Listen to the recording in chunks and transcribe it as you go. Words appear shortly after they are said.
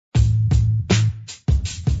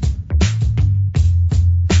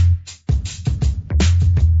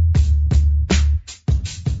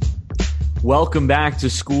Welcome back to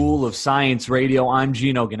School of Science Radio. I'm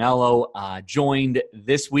Gino Ganello, joined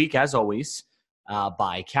this week, as always,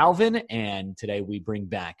 by Calvin, and today we bring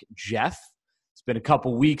back Jeff. It's been a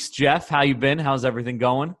couple weeks, Jeff. How you been? How's everything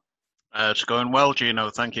going? It's going well, Gino.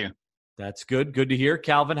 Thank you. That's good. Good to hear.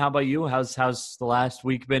 Calvin, how about you? How's the last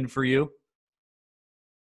week been for you?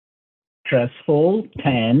 Stressful,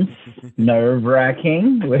 tense,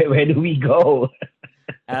 nerve-wracking. Where do we go?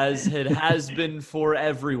 As it has been for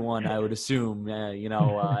everyone, I would assume,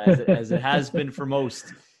 as it has been for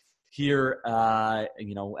most here,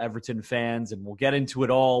 Everton fans, and we'll get into it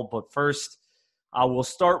all. But first, we'll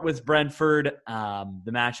start with Brentford,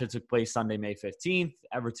 the match that took place Sunday, May 15th.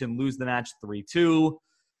 Everton lose the match 3-2.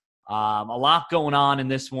 A lot going on in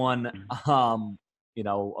this one.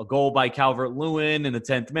 A goal by Calvert-Lewin in the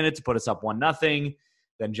 10th minute to put us up 1-0.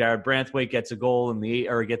 Then Jared Branthwaite gets a goal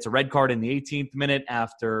gets a red card in the 18th minute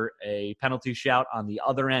after a penalty shout on the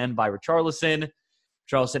other end by Richarlison.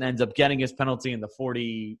 Richarlison ends up getting his penalty in the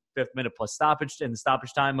 45th minute plus stoppage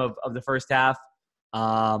time of the first half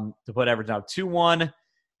to put Everton up 2-1.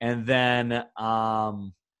 And then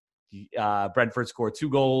Brentford scored 2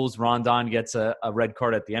 goals. Rondon gets a red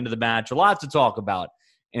card at the end of the match. A lot to talk about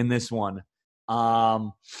in this one.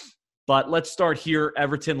 But let's start here.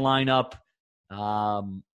 Everton lineup.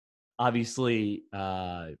 Obviously,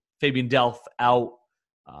 Fabian Delph out,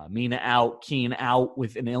 Mina out, Keane out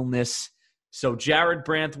with an illness. So Jared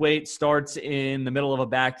Branthwaite starts in the middle of a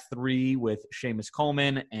back three with Seamus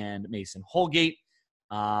Coleman and Mason Holgate.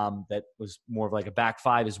 That was more of like a back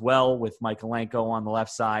five as well, with Mykolenko on the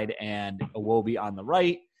left side and Iwobi on the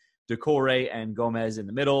right, Doucouré and Gomez in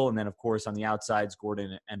the middle. And then, of course, on the outsides,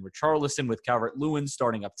 Gordon and Richarlison, with Calvert-Lewin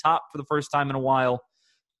starting up top for the first time in a while.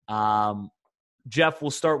 Jeff, we'll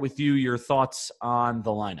start with you. Your thoughts on the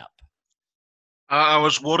lineup. I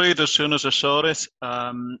was worried as soon as I saw it.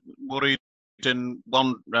 Worried in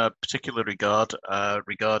one particular regard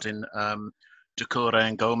regarding Doucouré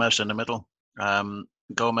and Gomez in the middle.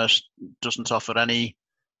 Gomez doesn't offer any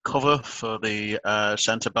cover for the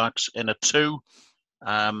centre-backs in a 2.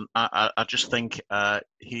 I just think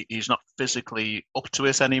he's not physically up to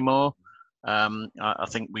it anymore. I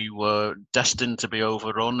think we were destined to be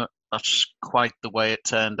overrun. That's quite the way it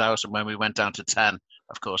turned out. And when we went down to 10,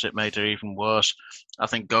 of course, it made it even worse. I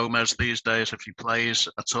think Gomez these days, if he plays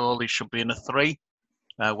at all, he should be in a 3,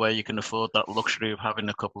 where you can afford that luxury of having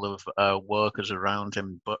a couple of workers around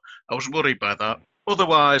him. But I was worried by that.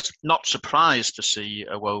 Otherwise, not surprised to see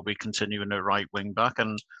Iwobi continuing at right wing back.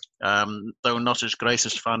 And though not his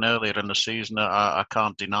greatest fan earlier in the season, I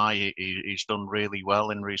can't deny he's done really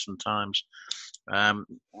well in recent times.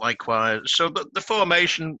 Likewise, so the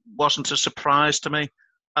formation wasn't a surprise to me.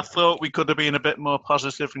 I thought we could have been a bit more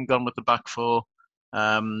positive and gone with the back 4.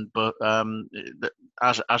 But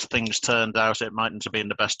as things turned out, it mightn't have been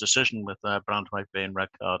the best decision with Branthwaite being red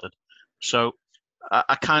carded. So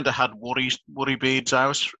I kind of had worry beads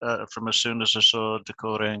out from as soon as I saw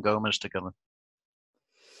Doucouré and Gomez together.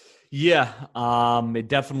 Yeah, it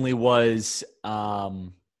definitely was,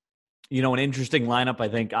 an interesting lineup. I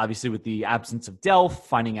think, obviously, with the absence of Delph,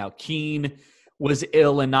 finding out Keane was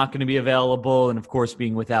ill and not going to be available, and, of course,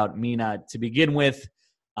 being without Mina to begin with,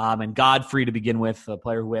 and Godfrey to begin with, a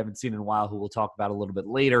player who we haven't seen in a while, who we'll talk about a little bit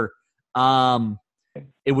later.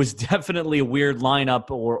 It was definitely a weird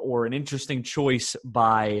lineup or an interesting choice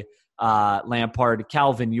by Lampard.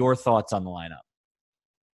 Calvin, your thoughts on the lineup?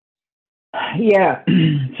 Yeah.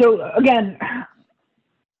 So, again,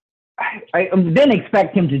 I didn't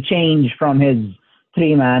expect him to change from his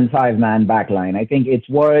 3-man, 5-man backline. I think it's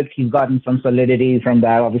worked. He's gotten some solidity from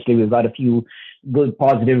that. Obviously, we've got a few good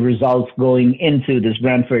positive results going into this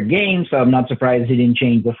Brentford game, so I'm not surprised he didn't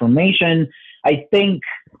change the formation. I think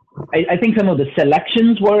some of the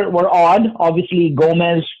selections were odd. Obviously,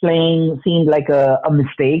 Gomez playing seemed like a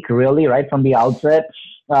mistake, really, right from the outset.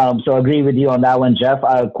 So I agree with you on that one, Jeff.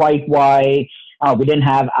 Quite why we didn't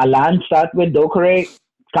have Alan start with Doucouré,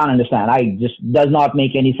 can't understand. Does not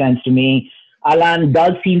make any sense to me. Alan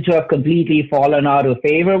does seem to have completely fallen out of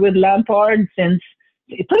favor with Lampard since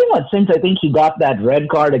I think he got that red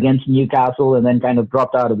card against Newcastle and then kind of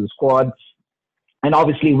dropped out of the squad. And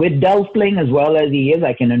obviously with Delph playing as well as he is,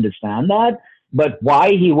 I can understand that. But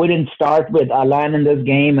why he wouldn't start with Alan in this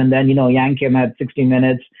game and then, yank him at 60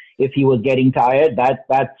 minutes if he was getting tired,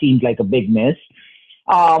 that seemed like a big miss.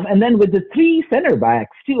 And then with the 3 center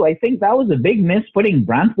backs too, I think that was a big miss putting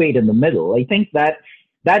Branthwaite in the middle. I think that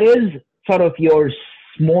is sort of your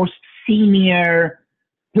most senior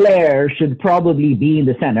player should probably be in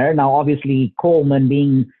the center. Now, obviously, Coleman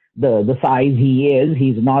being the size he is.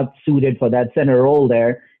 He's not suited for that center role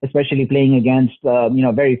there, especially playing against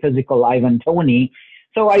very physical Ivan Toney.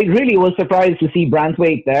 So I really was surprised to see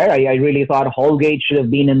Branthwaite there. I really thought Holgate should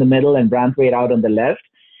have been in the middle and Branthwaite out on the left.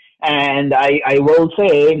 And I will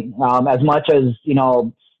say, as much as,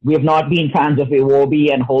 we have not been fans of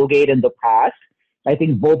Iwobi and Holgate in the past, I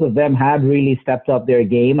think both of them have really stepped up their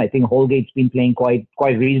game. I think Holgate's been playing quite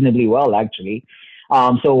reasonably well, actually.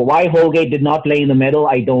 So why Holgate did not play in the middle,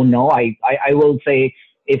 I don't know. I will say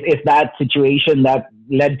if that situation that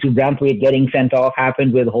led to Branthwaite getting sent off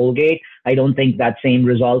happened with Holgate, I don't think that same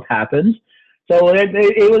result happens. So I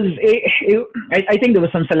think there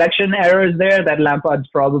was some selection errors there that Lampard's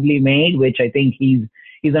probably made, which I think he's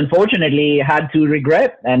unfortunately had to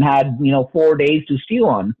regret and had 4 days to stew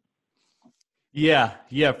on. Yeah,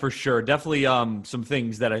 for sure. Definitely some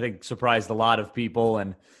things that I think surprised a lot of people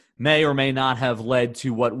and may or may not have led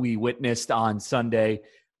to what we witnessed on Sunday.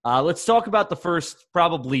 Let's talk about the first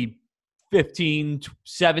probably 15,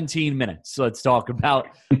 17 minutes. Let's talk about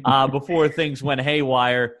before things went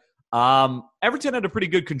haywire. Everton had a pretty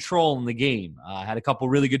good control in the game. Had a couple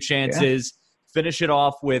really good chances. Finish it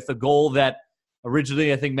off with a goal that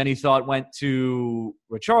originally I think many thought went to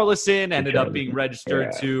Richarlison, ended up being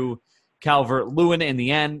registered to Calvert-Lewin in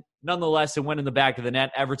the end. Nonetheless, it went in the back of the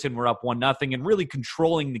net. Everton were up 1-0 and really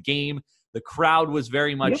controlling the game. The crowd was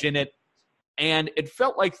very much in it. And it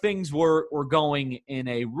felt like things were going in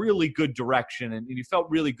a really good direction, and you felt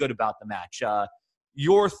really good about the match.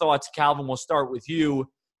 Your thoughts, Calvin, we'll start with you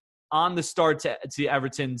on the start to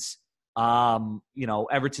Everton's,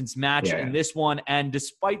 Everton's match in this one. And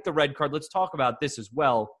despite the red card, let's talk about this as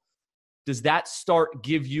well. Does that start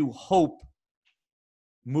give you hope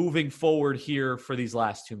moving forward here for these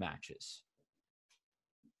last two matches?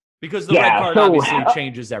 Because the red card obviously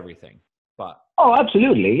changes everything. But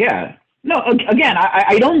absolutely, yeah. No, again,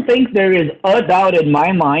 I don't think there is a doubt in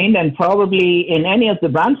my mind, and probably in any of the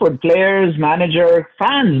Brentford players, manager,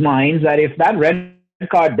 fans' minds, that if that red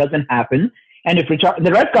card doesn't happen, and if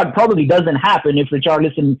the red card probably doesn't happen if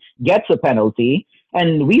Richarlison gets a penalty,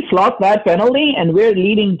 and we slot that penalty, and we're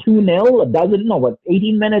leading 2-0,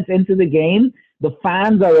 18 minutes into the game, the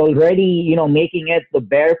fans are already, making it the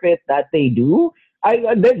bear pit that they do.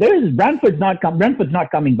 Brentford's not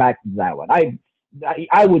coming back to that one.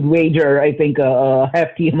 I would wager, I think, a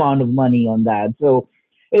hefty amount of money on that. So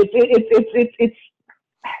it's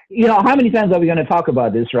how many times are we going to talk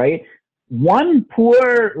about this, right? One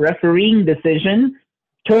poor refereeing decision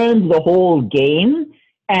turns the whole game,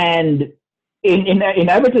 and in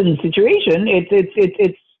Everton's situation,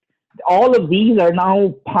 it's all of these are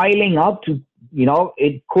now piling up to,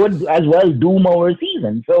 it could as well doom our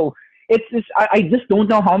season. So I just don't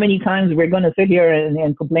know how many times we're going to sit here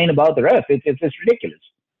and complain about the ref. It's just ridiculous.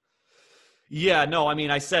 Yeah, no, I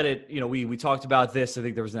mean, I said it, we talked about this. I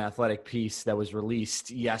think there was an Athletic piece that was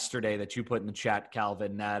released yesterday that you put in the chat,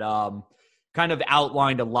 Calvin, that kind of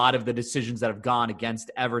outlined a lot of the decisions that have gone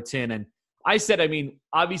against Everton. And I said, I mean,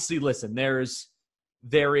 obviously, listen, there's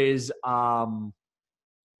a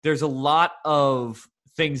lot of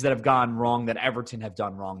things that have gone wrong that Everton have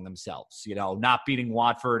done wrong themselves. Not beating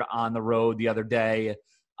Watford on the road the other day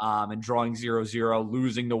and drawing 0-0,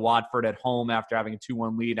 losing to Watford at home after having a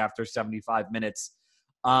 2-1 lead after 75 minutes.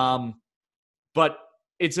 But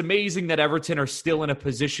it's amazing that Everton are still in a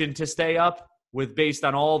position to stay up based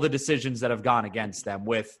on all the decisions that have gone against them.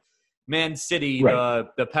 With Man City, right,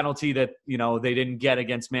 the penalty that they didn't get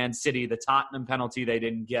against Man City, the Tottenham penalty they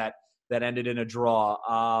didn't get that ended in a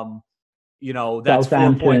draw. That's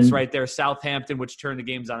 4 points right there. Southampton, which turned the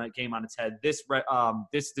game on its head. This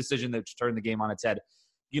decision that turned the game on its head.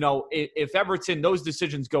 If Everton, those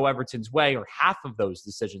decisions go Everton's way, or half of those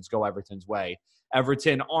decisions go Everton's way,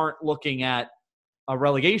 Everton aren't looking at a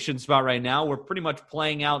relegation spot right now. We're pretty much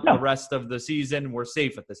playing out the rest of the season. We're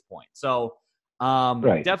safe at this point. So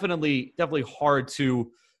definitely hard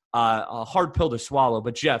to a hard pill to swallow.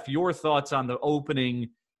 But Jeff, your thoughts on the opening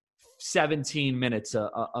 17 minutes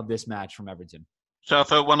of this match from Everton? So I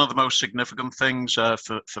thought one of the most significant things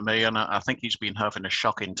for me, and I think he's been having a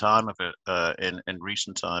shocking time of it in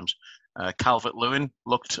recent times, Calvert-Lewin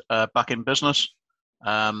looked back in business.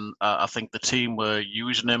 I think the team were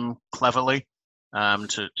using him cleverly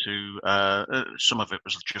to some of it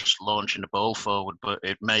was just launching the ball forward, but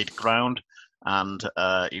it made ground, and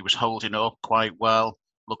he was holding up quite well.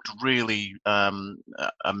 Looked really a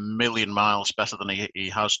million miles better than he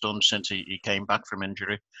has done since he came back from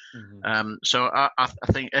injury. Mm-hmm. So I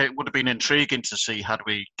think it would have been intriguing to see, had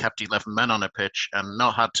we kept 11 men on a pitch and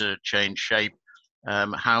not had to change shape,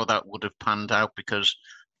 how that would have panned out, because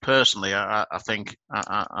personally, I think,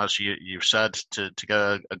 as you've said, to get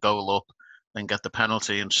a goal up and get the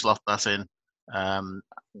penalty and slot that in,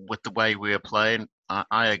 with the way we are playing,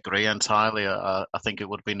 I agree entirely. I think it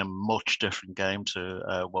would have been a much different game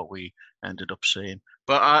to what we ended up seeing.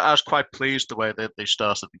 But I was quite pleased the way that they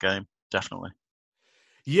started the game, definitely.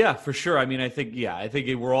 Yeah, for sure. I mean, I think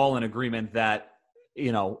we're all in agreement that,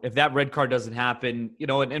 if that red card doesn't happen,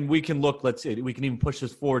 and we can look, let's see, we can even push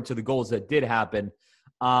this forward to the goals that did happen.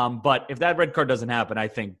 But if that red card doesn't happen, I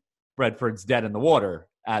think Brentford's dead in the water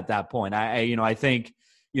at that point. I think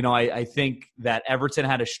that Everton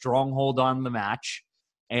had a stronghold on the match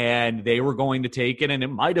and they were going to take it. And it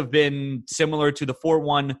might have been similar to the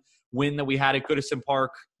 4-1 win that we had at Goodison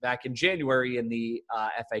Park back in January in the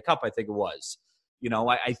FA Cup, I think it was.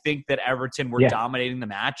 I think that Everton were dominating the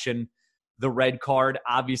match, and the red card,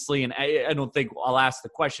 obviously, and I don't think, I'll ask the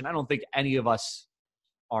question, I don't think any of us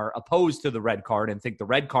are opposed to the red card and think the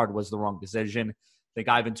red card was the wrong decision. I think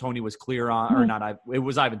Ivan Toney was clear on, or not, it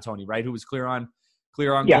was Ivan Toney, right, who was clear on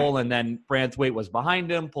goal, and then Branthwaite was behind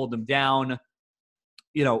him, pulled him down.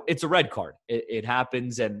 It's a red card. It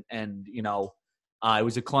happens, and it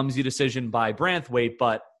was a clumsy decision by Branthwaite,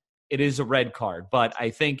 but it is a red card. But I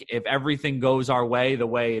think if everything goes our way, the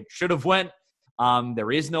way it should have went,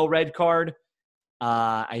 there is no red card.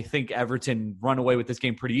 I think Everton run away with this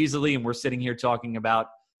game pretty easily, and we're sitting here talking about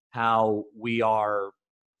how we are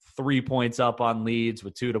 3 points up on Leeds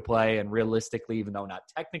with 2 to play, and realistically, even though not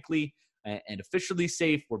technically and officially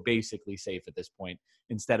safe, we're basically safe at this point,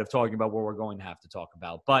 instead of talking about what we're going to have to talk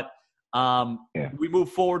about. But we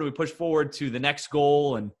move forward, we push forward to the next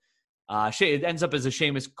goal, and it ends up as a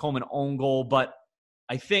Seamus Coleman own goal. But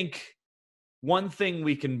I think one thing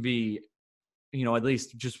we can be, at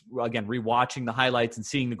least just, again, rewatching the highlights and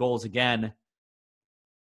seeing the goals again,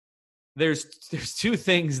 there's 2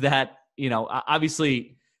 things that,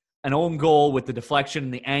 obviously an own goal with the deflection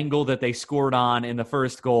and the angle that they scored on in the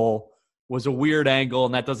first goal was a weird angle,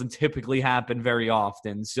 and that doesn't typically happen very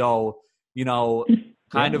often. So,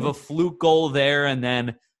 kind of a fluke goal there. And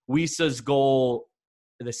then Wisa's goal,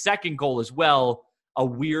 the second goal as well, a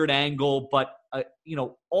weird angle. But,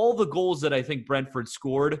 all the goals that I think Brentford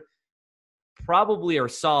scored probably are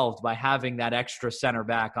solved by having that extra center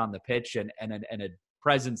back on the pitch and a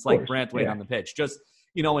presence like Branthwaite on the pitch. Just,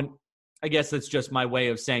 and I guess that's just my way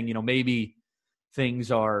of saying, maybe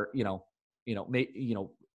things are,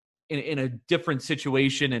 in a different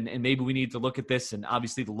situation, and maybe we need to look at this, and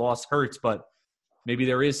obviously the loss hurts, but maybe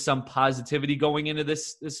there is some positivity going into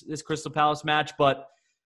this Crystal Palace match. But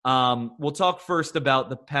we'll talk first about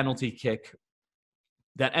the penalty kick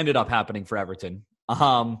that ended up happening for Everton.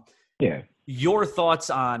 Your thoughts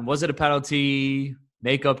on, was it a penalty,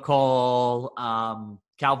 makeup call?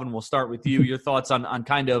 Calvin, we'll start with you. Your thoughts on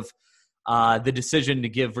kind of the decision to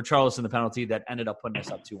give Richarlison the penalty that ended up putting us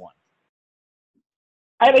up 2-1.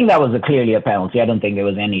 I think that was clearly a penalty. I don't think there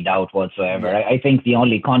was any doubt whatsoever. Yeah. I think the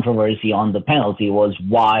only controversy on the penalty was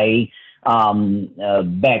why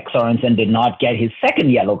Beck Sorensen did not get his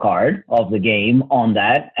second yellow card of the game on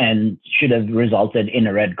that, and should have resulted in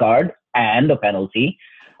a red card and a penalty.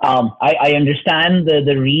 I understand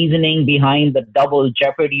the reasoning behind the double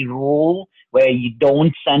jeopardy rule, where you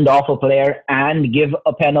don't send off a player and give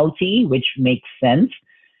a penalty, which makes sense.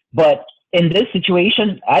 But in this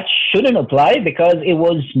situation, that shouldn't apply, because it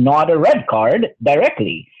was not a red card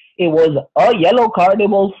directly. It was a yellow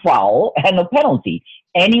cardable foul and a penalty.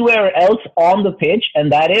 Anywhere else on the pitch,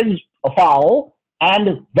 and that is a foul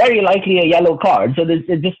and very likely a yellow card. So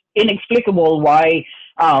it's just inexplicable why,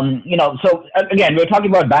 so again, we're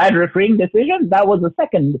talking about bad refereeing decisions. That was a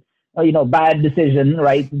second, bad decision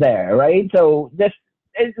right there, right? So just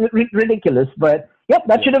it's ridiculous. But yep,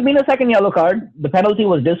 that should have been a second yellow card. The penalty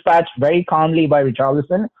was dispatched very calmly by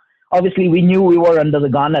Richarlison. Obviously, we knew we were under the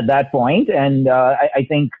gun at that point, and I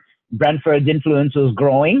think Brentford's influence was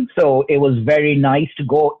growing. So it was very nice to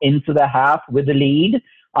go into the half with the lead,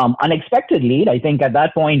 unexpected lead. I think at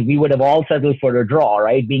that point we would have all settled for a draw,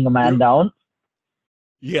 right? Being a man down.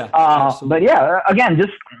 Yeah, but yeah, again,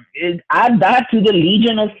 just add that to the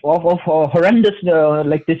legion of horrendous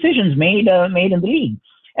decisions made in the league.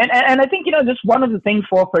 And I think, just one of the things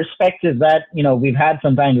for perspective that, we've had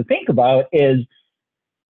some time to think about is,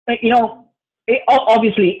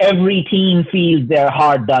 obviously every team feels they're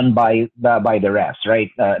hard done by the refs,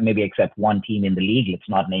 right? Maybe except one team in the league. Let's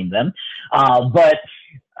not name them. But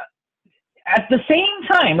at the same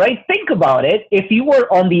time, right, think about it. If you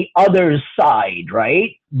were on the other side,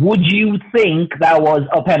 right, would you think that was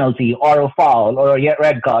a penalty or a foul or a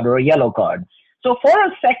red card or a yellow card? So for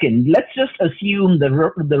a second, let's just assume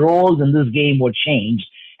the roles in this game were changed,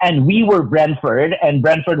 and we were Brentford, and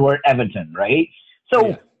Brentford were Everton, right? So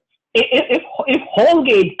Yeah. if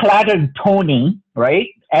Holgate clattered Tony, right,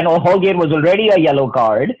 and Holgate was already a yellow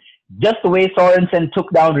card, just the way Sorensen took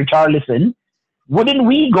down Richarlison, wouldn't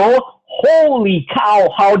we go, holy cow,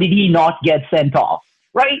 how did he not get sent off?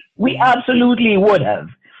 Right? We absolutely would have.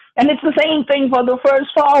 And it's the same thing for the first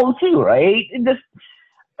foul too, right? It's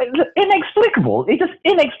inexplicable. It's just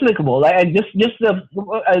inexplicable.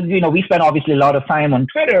 We spent obviously a lot of time on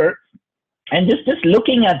Twitter, and just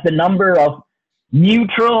looking at the number of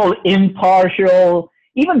neutral, impartial,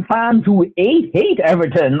 even fans who hate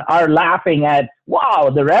Everton are laughing at,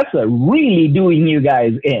 wow, the refs are really doing you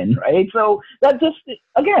guys in, right? So that's just,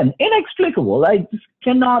 again, inexplicable. I just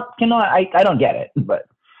cannot, I don't get it, but.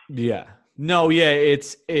 Yeah. No, yeah,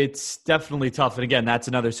 it's definitely tough. And again, that's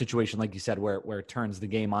another situation, like you said, where it turns the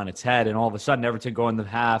game on its head, and all of a sudden Everton go in the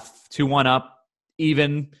half 2-1 up,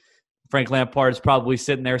 even. Frank Lampard is probably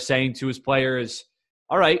sitting there saying to his players,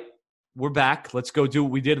 all right, we're back. Let's go do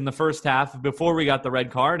what we did in the first half before we got the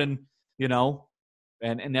red card. And,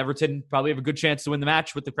 and Everton probably have a good chance to win the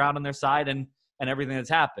match with the crowd on their side and everything that's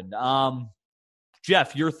happened.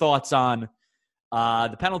 Jeff, your thoughts on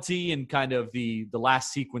the penalty and kind of the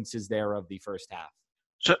last sequences there of the first half?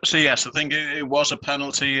 So yes, I think it was a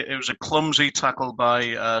penalty. It was a clumsy tackle by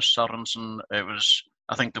Sorensen.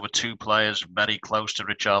 I think there were two players very close to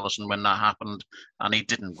Richarlison when that happened, and he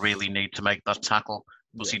didn't really need to make that tackle,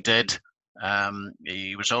 but he did.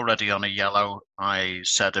 He was already on a yellow. I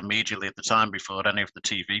said immediately at the time, before any of the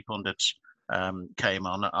TV pundits came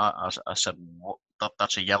on, I said,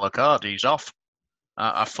 that's a yellow card. He's off.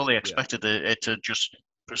 I fully expected it to just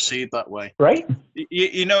proceed that way. Right.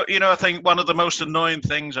 I think one of the most annoying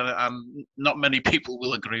things, and not many people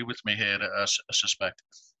will agree with me here, I suspect,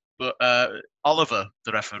 but Oliver,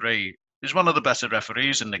 the referee, is one of the better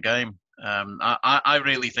referees in the game. I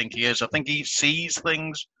really think he is. I think he sees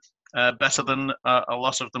things better than a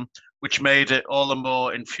lot of them, which made it all the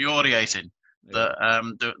more infuriating that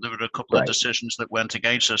there were a couple of decisions that went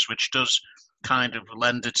against us, which does kind of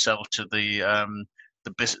lend itself to the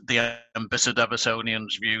embittered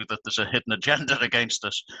Evertonians' view that there's a hidden agenda against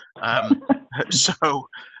us. That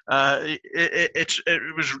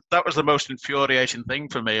was the most infuriating thing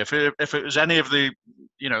for me. If it was any of the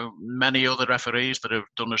many other referees that have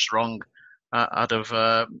done us wrong, I'd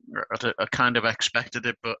have kind of expected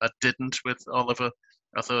it, but I didn't with Oliver.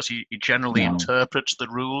 I thought he generally interprets the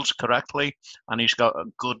rules correctly, and he's got a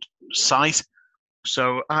good sight.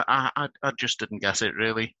 So I just didn't get it,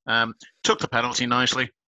 really. Took the penalty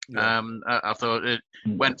nicely. Yeah. I thought it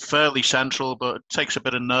went fairly central, but it takes a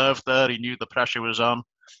bit of nerve there. He knew the pressure was on,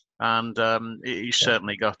 and he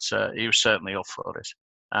certainly he was certainly up for it.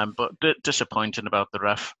 But disappointing about the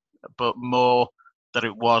ref, but more that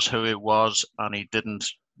it was who it was, and he didn't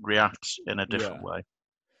react in a different way.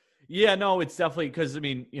 Yeah, no, it's definitely because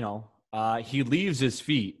he leaves his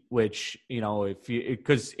feet, which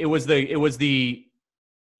because it was the.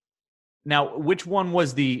 Now, which one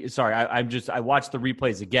was the? Sorry, I watched the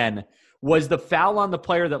replays again. Was the foul on the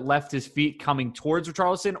player that left his feet coming towards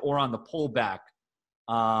Richarlison, or on the pullback?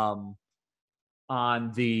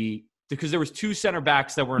 Because there was two center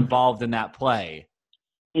backs that were involved in that play.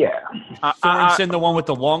 Yeah, Sorensen, the one with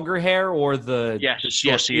the longer hair, or the yes,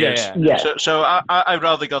 he is. Yeah. So I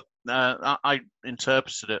rather got I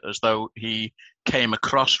interpreted it as though he came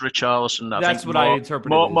across Richarlison. That's what I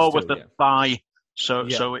interpreted more with the thigh. So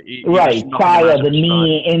he thigh of the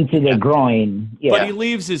knee into the groin. Yeah. But he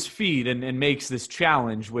leaves his feet and makes this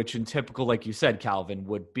challenge, which in typical, like you said, Calvin,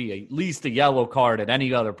 would be at least a yellow card at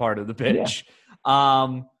any other part of the pitch.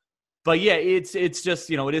 Yeah. But yeah, it's just,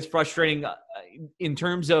 it is frustrating in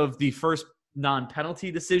terms of the first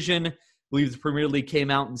non-penalty decision. I believe the Premier League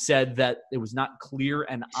came out and said that it was not clear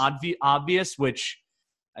and obvious, which,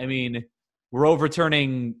 I mean, we're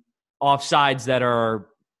overturning offsides that are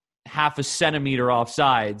half a centimeter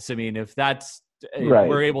offsides. I mean, if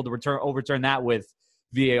we're able to overturn that with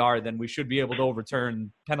VAR, then we should be able to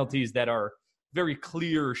overturn penalties that are very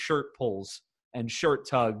clear shirt pulls and shirt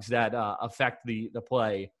tugs that affect the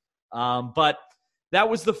play. But that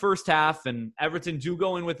was the first half, and Everton do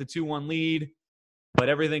go in with a 2-1 lead, but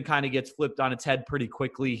everything kind of gets flipped on its head pretty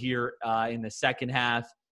quickly here in the second half.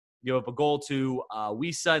 Give up a goal to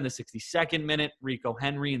Wissa in the 62nd minute, Rico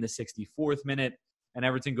Henry in the 64th minute, and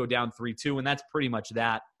Everton go down 3-2, and that's pretty much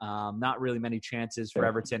that. Not really many chances for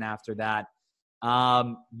Everton after that.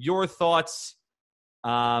 Your thoughts,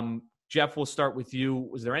 Jeff, we'll start with you.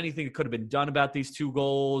 Was there anything that could have been done about these two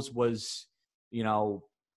goals? Was,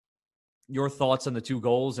 your thoughts on the two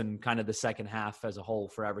goals and kind of the second half as a whole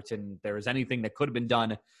for Everton? There is anything that could have been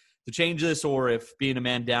done change this, or if being a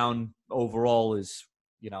man down overall is,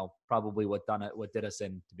 probably what did us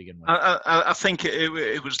in to begin with. I think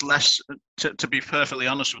it was less, to be perfectly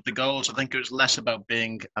honest with the goals, I think it was less about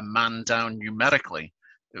being a man down numerically.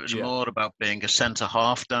 It was more about being a centre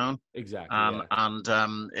half down. Exactly.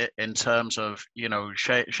 And in terms of,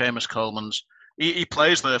 Seamus Coleman's, he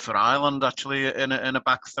plays there for Ireland actually in a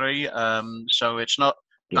back three. So it's not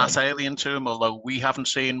that alien to him, although we haven't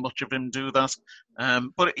seen much of him do that.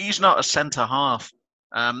 But he's not a centre half.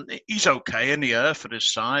 He's okay in the air for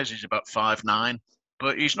his size. He's about 5'9",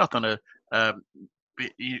 but he's not going to,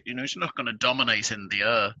 he's not going to dominate in the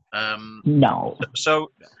air. No.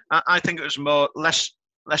 So I think it was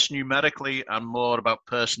less numerically and more about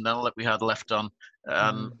personnel that we had left on.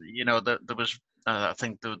 There was, I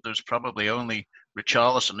think there was probably only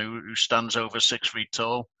Richarlison who stands over 6 feet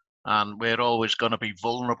tall, and we're always going to be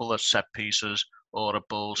vulnerable at set pieces or at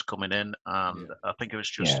balls coming in. And I think it was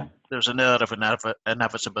just, there was an air of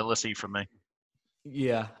inevitability for me.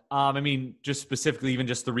 Yeah. Just specifically, even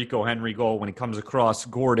just the Rico Henry goal, when he comes across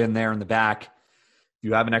Gordon there in the back,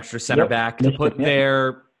 you have an extra center back to put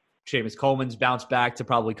there. Seamus Coleman's bounced back to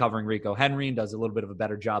probably covering Rico Henry and does a little bit of a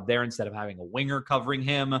better job there instead of having a winger covering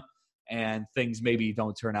him, and things maybe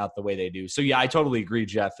don't turn out the way they do. So, I totally agree,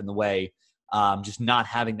 Jeff, in the way just not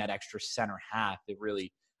having that extra center half, it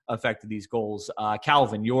really affected these goals.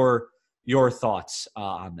 Calvin, your thoughts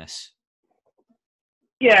on this?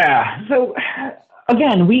 Yeah. So,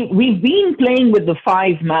 again, we've been playing with the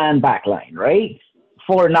 5-man backline, right,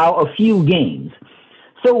 for now a few games.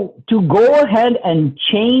 So to go ahead and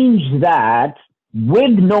change that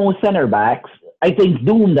with no center backs, I think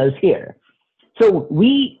doomed us here. So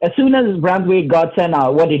as soon as Branthwaite got sent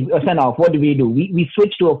off, what did we do? We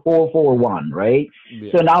switched to a 4-4-1, right?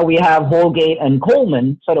 Yeah. So now we have Holgate and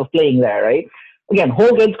Coleman sort of playing there, right? Again,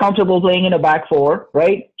 Holgate's comfortable playing in a back four,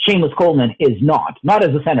 right? Seamus Coleman is not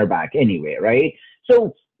as a center back anyway, right?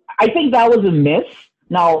 So I think that was a miss.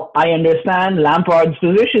 Now, I understand Lampard's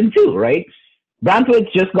position too, right?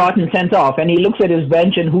 Branthwaite's just gotten sent off, and he looks at his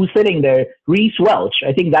bench, and who's sitting there? Reece Welch.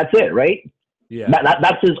 I think that's it, right? Yeah.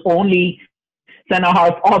 That's his only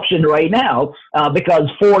center-half option right now, because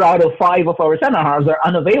 4 out of 5 of our center-halves are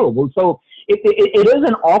unavailable. So it is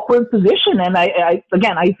an awkward position, and I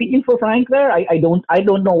feel for Frank there. I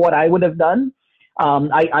don't know what I would have done.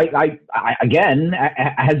 Again,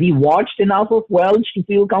 has he watched enough of Welch to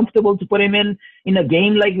feel comfortable to put him in a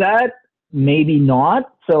game like that? Maybe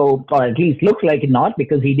not. So, or at least looks like not,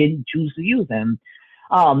 because he didn't choose to use him.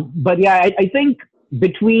 But yeah, I think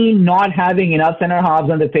between not having enough center halves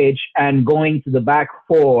on the pitch and going to the back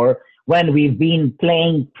four when we've been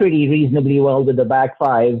playing pretty reasonably well with the back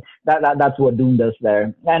five, that's what doomed us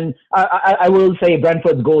there. And I will say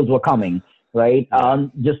Brentford's goals were coming, right?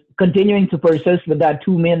 Just continuing to persist with that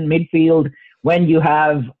 2-man midfield when you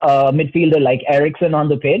have a midfielder like Eriksen on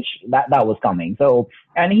the pitch, that was coming. So,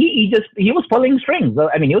 and he was pulling strings.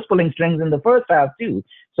 I mean, he was pulling strings in the first half too.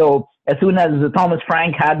 So as soon as Thomas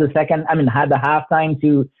Frank had the halftime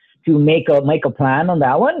to make a plan on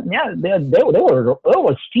that one, yeah, they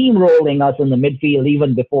were steamrolling us in the midfield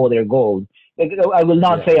even before their goals. I will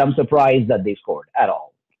not say I'm surprised that they scored at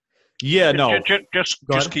all. Yeah, no.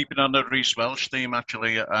 Just keeping on the Reece Welch theme,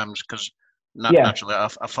 actually, because naturally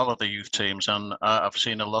I follow the youth teams, and I've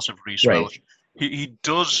seen a lot of Reece Welch. He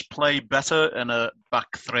does play better in a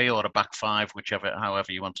back three or a back five,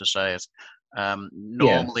 however you want to say it.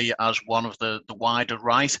 Normally as one of the wider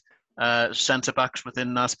right centre backs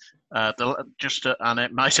within that. And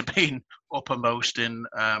it might have been uppermost in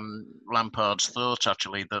Lampard's thoughts,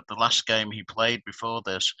 actually, that the last game he played before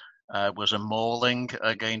this was a mauling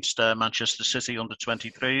against Manchester City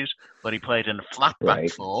under-23s, where he played in a flat back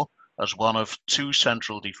four as one of two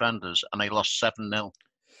central defenders, and they lost 7-0.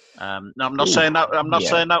 Now, I'm not saying that. I'm not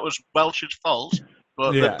saying that was Welch's fault,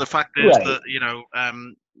 but the fact is that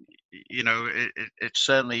it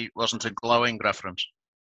certainly wasn't a glowing reference.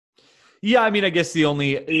 Yeah, I mean, I guess the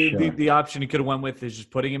only the option he could have went with is just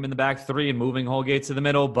putting him in the back three and moving Holgate to the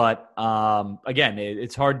middle. But again,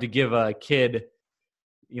 it's hard to give a kid,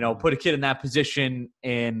 put a kid in that position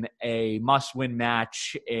in a must-win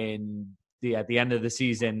match at the end of the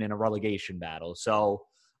season in a relegation battle. So,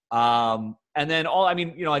 and then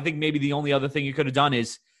I think maybe the only other thing you could have done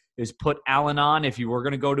is put Allen on if you were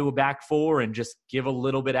going to go to a back four and just give a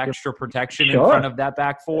little bit extra protection in front of that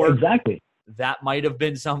back four. Exactly. That might have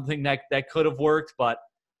been something that could have worked, but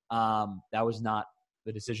that was not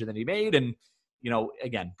the decision that he made. And,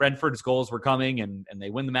 again, Brentford's goals were coming, and they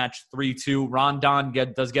win the match 3-2.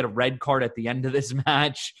 Rondon does get a red card at the end of this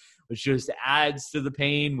match, which just adds to the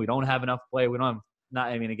pain. We don't have enough play. We don't have not.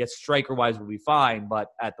 I mean, I guess striker-wise we'll be fine, but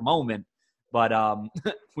at the moment,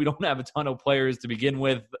 we don't have a ton of players to begin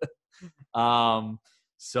with.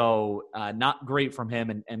 So not great from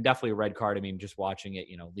him, and definitely a red card. I mean, just watching it,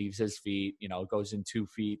 leaves his feet, goes in 2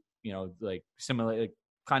 feet, like similar, like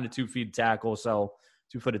kind of 2 feet tackle, so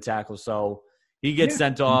 2-footed tackle. So he gets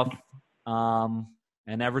sent off, and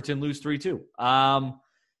Everton lose 3-2.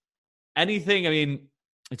 Anything, I mean,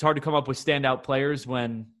 it's hard to come up with standout players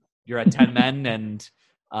when you're at 10 men and,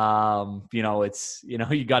 it's,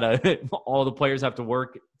 you gotta, all the players have to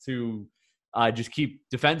work to just keep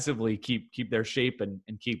defensively, keep their shape and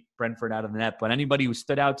keep Brentford out of the net. But anybody who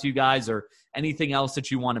stood out to you guys or anything else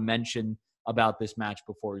that you want to mention about this match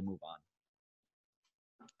before we move on?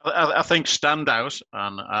 I think standout,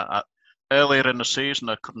 and earlier in the season,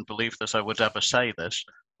 I couldn't believe that I would ever say this,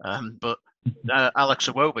 but Alex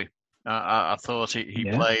Iwobi, I thought he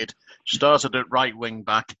played, started at right wing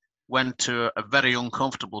back, went to a very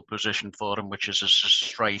uncomfortable position for him, which is a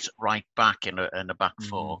straight right back in a back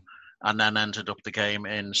four, and then ended up the game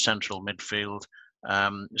in central midfield.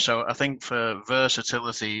 So I think for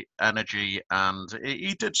versatility, energy, and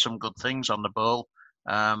he did some good things on the ball.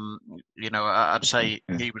 I'd say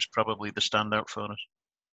he was probably the standout for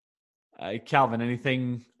us. Calvin,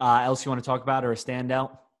 anything else you want to talk about or a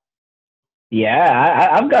standout? Yeah,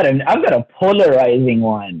 I've got a polarizing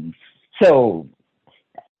one. So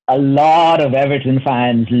a lot of Everton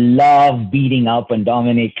fans love beating up on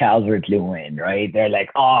Dominic Calvert-Lewin, right? They're like,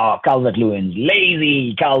 oh, Calvert-Lewin's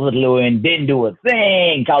lazy. Calvert-Lewin didn't do a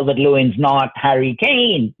thing. Calvert-Lewin's not Harry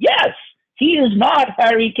Kane. Yes, he is not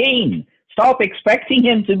Harry Kane. Stop expecting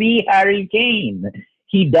him to be Harry Kane.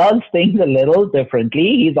 He does things a little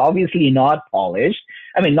differently. He's obviously not polished.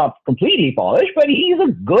 I mean, not completely polished, but he's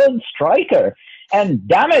a good striker. And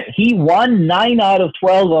damn it, he won 9 out of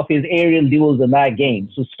 12 of his aerial duels in that game.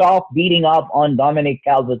 So stop beating up on Dominic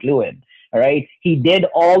Calvert-Lewin. All right? He did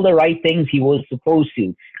all the right things he was supposed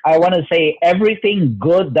to. I want to say everything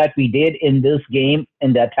good that we did in this game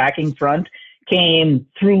in the attacking front came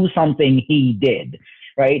through something he did.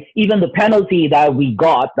 Right? Even the penalty that we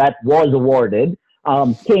got that was awarded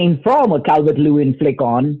came from a Calvert-Lewin flick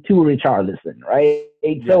on to Richarlison, right?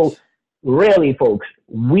 Yes. So really, folks,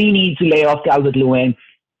 we need to lay off Calvert-Lewin.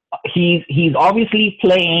 He's obviously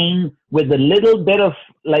playing with a little bit of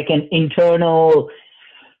like an internal,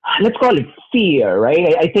 let's call it fear,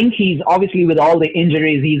 right? I think he's obviously, with all the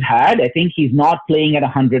injuries he's had, I think he's not playing at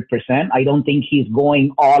 100%. I don't think he's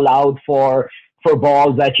going all out for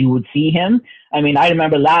balls that you would see him. I mean, I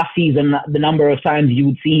remember last season, the number of times you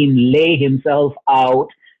would see him lay himself out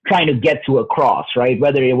trying to get to a cross, right?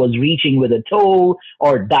 Whether it was reaching with a toe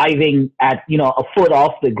or diving at, a foot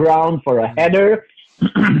off the ground for a header.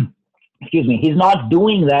 Excuse me. He's not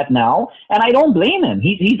doing that now. And I don't blame him.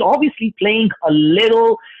 He's obviously playing a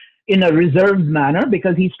little in a reserved manner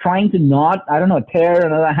because he's trying to not, tear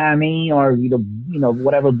another hammy or,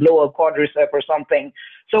 whatever, blow a quadricep or something.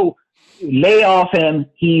 So lay off him.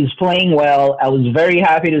 He's playing well. I was very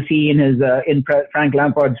happy to see in Frank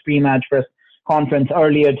Lampard's pre-match press conference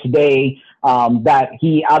earlier today that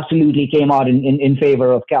he absolutely came out in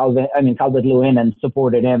favor of Calvert-Lewin and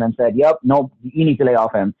supported him and said, "Yep, no, you need to lay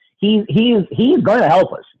off him. He's going to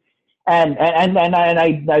help us." And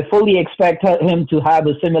I fully expect him to have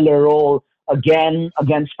a similar role again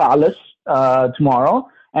against Palace tomorrow,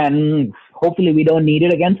 and hopefully we don't need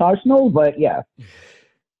it against Arsenal. But yeah.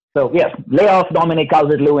 So, yes, lay off Dominic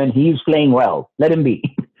Calvert-Lewin. He's playing well. Let him be.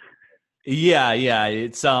 Yeah.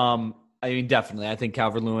 It's, definitely. I think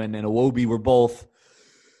Calvert-Lewin and Iwobi were both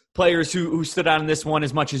players who stood out in this one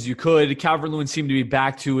as much as you could. Calvert-Lewin seemed to be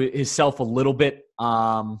back to himself a little bit.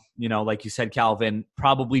 Like you said, Calvin,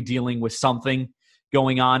 probably dealing with something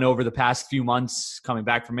going on over the past few months, coming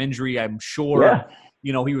back from injury. I'm sure,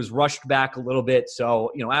 he was rushed back a little bit.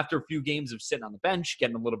 So, after a few games of sitting on the bench,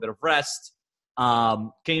 getting a little bit of rest,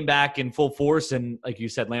 came back in full force. And like you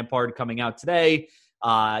said, Lampard coming out today,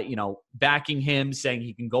 backing him, saying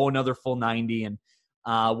he can go another full 90. And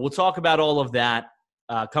we'll talk about all of that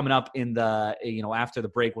coming up in the, after the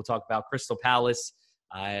break. We'll talk about Crystal Palace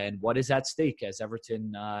and what is at stake as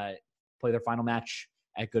Everton play their final match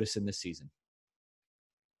at Goodison this season.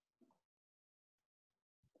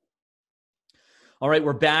 All right,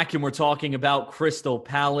 we're back and we're talking about Crystal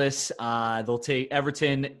Palace.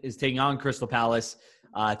 Everton is taking on Crystal Palace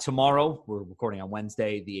tomorrow. We're recording on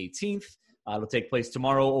Wednesday, the 18th. It'll take place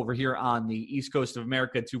tomorrow over here on the East Coast of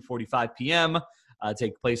America at 2:45 p.m.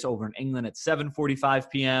 Take place over in England at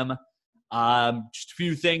 7:45 p.m. Just a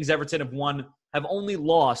few things. Everton have only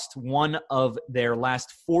lost one of their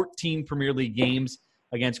last 14 Premier League games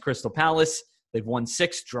against Crystal Palace. They've won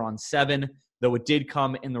 6, drawn 7. though it did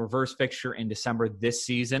come in the reverse fixture in December this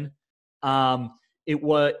season. It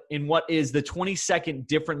was in what is the 22nd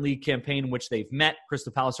different league campaign in which they've met.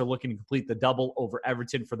 Crystal Palace are looking to complete the double over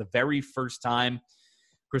Everton for the very first time.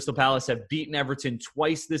 Crystal Palace have beaten Everton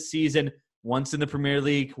twice this season, once in the Premier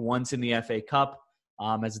League, once in the FA Cup.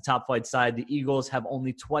 As a top-flight side, the Eagles have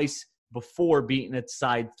only twice before beaten its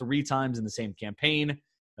side 3 times in the same campaign.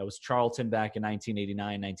 That was Charlton back in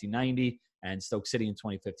 1989, 1990, and Stoke City in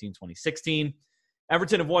 2015, 2016.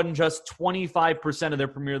 Everton have won just 25% of their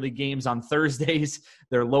Premier League games on Thursdays,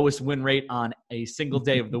 their lowest win rate on a single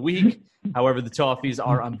day of the week. However, the Toffees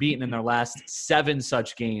are unbeaten in their last 7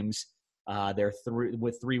 such games. They're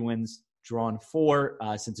with 3 wins, drawn 4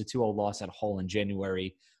 since a 2-0 loss at Hull in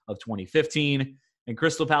January of 2015. And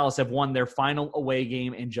Crystal Palace have won their final away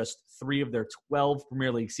game in just 3 of their 12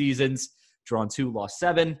 Premier League seasons, drawn 2, lost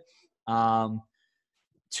 7.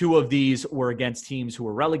 2 of these were against teams who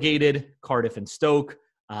were relegated, Cardiff and Stoke,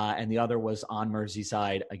 and the other was on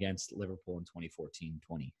Merseyside against Liverpool in 2014,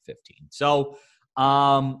 2015. So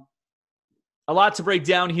a lot to break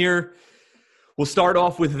down here. We'll start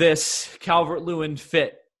off with this. Calvert-Lewin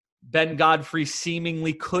fit. Ben Godfrey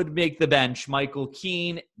seemingly could make the bench. Michael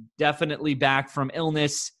Keane definitely back from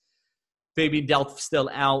illness. Fabian Delph still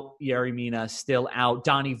out. Yerry Mina still out.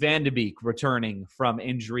 Donny van de Beek returning from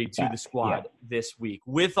injury to the squad this week.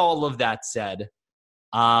 With all of that said,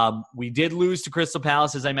 we did lose to Crystal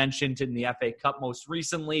Palace, as I mentioned, in the FA Cup most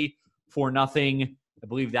recently, 4-0. I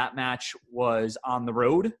believe that match was on the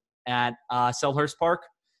road at Selhurst Park.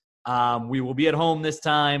 We will be at home this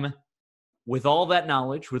time. With all that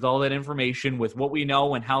knowledge, with all that information, with what we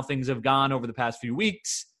know and how things have gone over the past few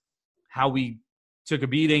weeks, how we took a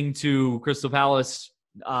beating to Crystal Palace,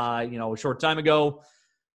 a short time ago.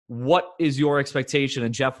 What is your expectation?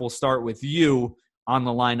 And Jeff, we'll start with you on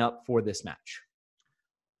the lineup for this match.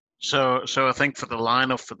 So I think for the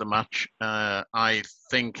lineup for the match, I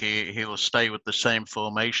think he will stay with the same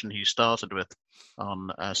formation he started with on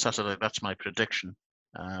Saturday. That's my prediction.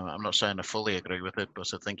 I'm not saying I fully agree with it,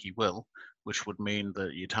 but I think he will, which would mean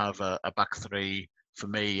that you'd have a back 3 for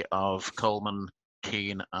me of Coleman,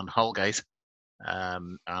 Keane, and Holgate.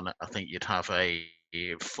 And I think you'd have a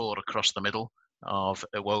 4 across the middle of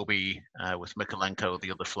Iwobi with Mikolenko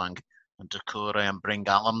the other flank, and Doucouré, and bring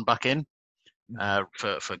Allen back in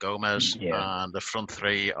for Gomez, and the front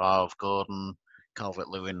 3 of Gordon,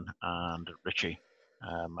 Calvert-Lewin, and Ritchie.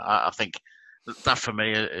 I think that for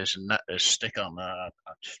me is stick on.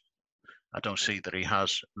 I don't see that he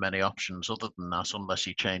has many options other than that, unless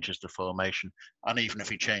he changes the formation. And even if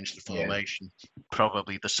he changed the formation,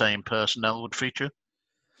 probably the same personnel would feature.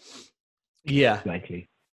 Yeah. Likely.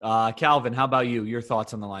 Calvin, how about you? Your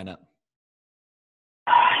thoughts on the lineup?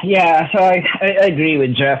 Yeah, so I agree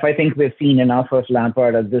with Jeff. I think we've seen enough of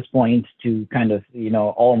Lampard at this point to kind of,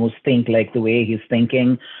 almost think like the way he's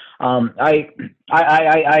thinking. I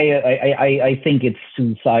think it's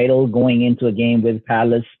suicidal going into a game with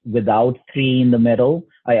Palace without 3 in the middle.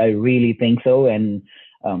 I really think so. And,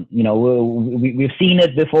 we've seen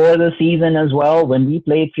it before the season as well. When we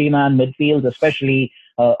played 3-man midfield, especially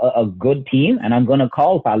a good team, and I'm going to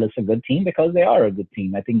call Palace a good team because they are a good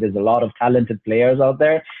team. I think there's a lot of talented players out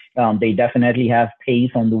there. They definitely have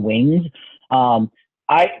pace on the wings. I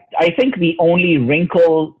think the only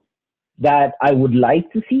wrinkle that I would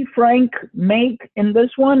like to see Frank make in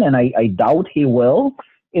this one, and I doubt he will,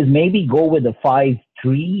 is maybe go with a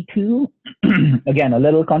 5-3-2. Again, a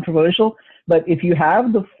little controversial, but if you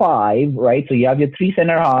have the 5, right, so you have your 3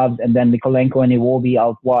 center halves and then Mikolenko and Iwobi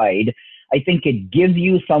out wide, I think it gives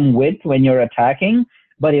you some width when you're attacking,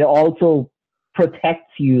 but it also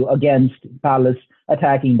protects you against Palace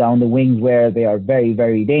attacking down the wings where they are very,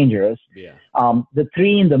 very dangerous. Yeah. The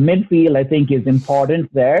 3 in the midfield, I think, is important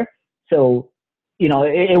there. So,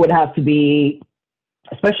 it would have to be,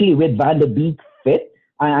 especially with Van de Beek fit,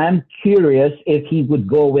 I am curious if he would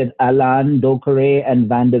go with Allan, Doucouré, and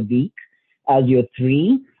Van de Beek as your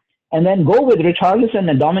 3, and then go with Richarlison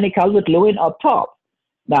and Dominic Calvert-Lewin up top.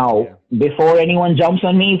 Now, before anyone jumps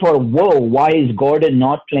on me for, why is Gordon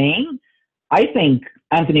not playing? I think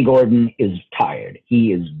Anthony Gordon is tired.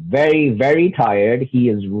 He is very, very tired.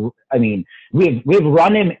 We've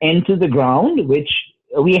run him into the ground, which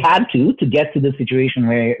we had to get to the situation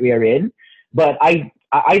where we are in. But I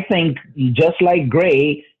think just like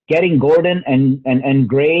Gray, getting Gordon and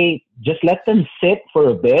Gray, just let them sit for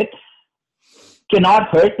a bit, cannot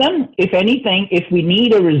hurt them. If anything, if we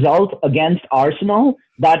need a result against Arsenal,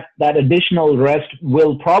 that additional rest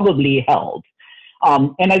will probably help.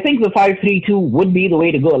 And I think the 5-3-2 would be the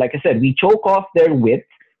way to go. Like I said, we choke off their width.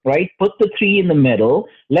 right? Put the three in the middle.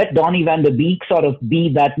 Let Donny van de Beek sort of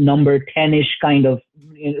be that number 10-ish kind of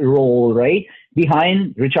role, right?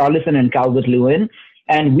 Behind Richarlison and Calvert-Lewin.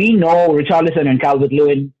 And we know Richarlison and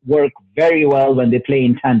Calvert-Lewin work very well when they play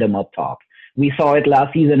in tandem up top. We saw it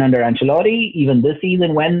last season under Ancelotti, even this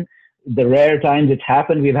season when the rare times it's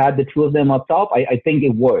happened, we've had the two of them up top. I think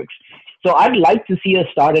it works. So I'd like to see us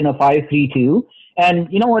start in a 5-3-2.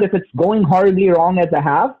 And you know what? If it's going horribly wrong at the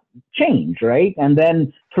half, change, right? And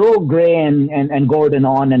then throw Gray and Gordon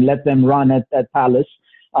on and let them run at Palace,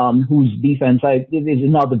 whose defense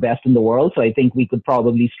is not the best in the world. So I think we could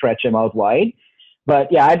probably stretch them out wide.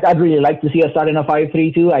 But yeah, I'd really like to see us start in a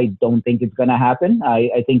 5-3-2. I don't think it's going to happen.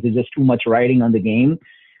 I think there's just too much riding on the game.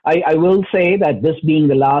 I will say that this being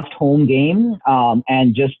the last home game,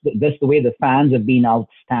 and just the way the fans have been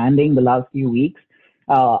outstanding the last few weeks,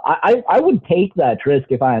 I would take that risk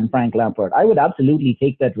if I am Frank Lampard. I would absolutely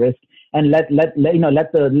take that risk and let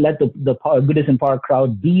the Goodison Park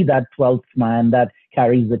crowd be that 12th man that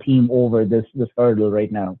carries the team over this hurdle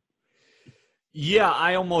right now. Yeah,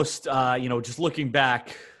 I almost, just looking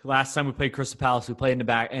back, last time we played Crystal Palace, we played in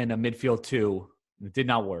a midfield too. It did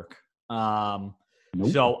not work.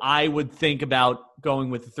 Nope. So I would think about going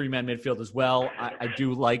with the three-man midfield as well. I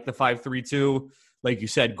do like the 5-3-2. Like you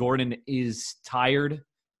said, Gordon is tired,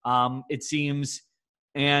 it seems.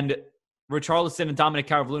 And Richarlison and Dominic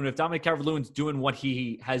Calvert-Lewin, if Dominic Calvert-Lewin's doing what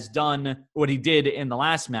he has done, what he did in the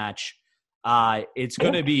last match, it's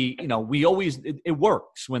going to be, it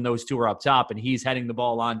works when those two are up top and he's heading the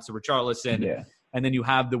ball on to Richarlison. Yeah. And then you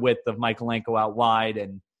have the width of Michaelenko out wide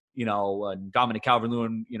and Dominic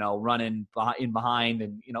Calvert-Lewin, running in behind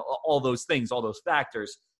and, all those things, all those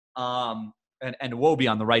factors, and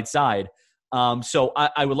Iwobi on the right side. So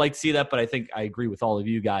I would like to see that, but I think I agree with all of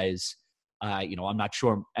you guys. I'm not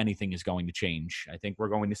sure anything is going to change. I think we're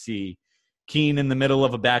going to see Keane in the middle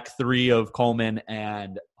of a back three of Coleman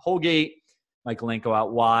and Holgate, Michaelenko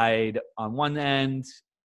out wide on one end,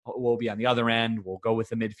 Iwobi on the other end. We'll go with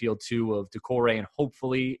the midfield two of Doucouré and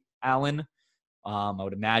hopefully Allen. I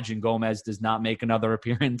would imagine Gomez does not make another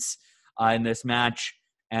appearance in this match.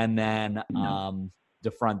 And then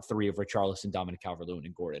the front three of Richarlison, Dominic Calvert-Lewin,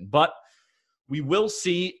 and Gordon. But we will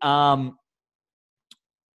see.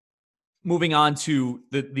 Moving on to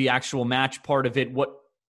the actual match part of it,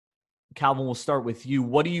 Calvin, we'll start with you.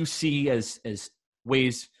 What do you see as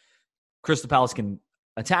ways Crystal Palace can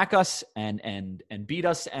attack us and beat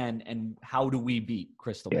us, and how do we beat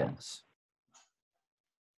Crystal Palace?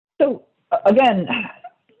 So again,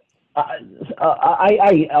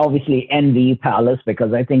 I obviously envy Palace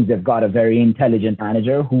because I think they've got a very intelligent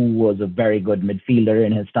manager who was a very good midfielder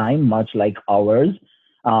in his time, much like ours.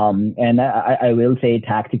 And I will say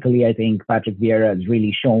tactically, I think Patrick Vieira has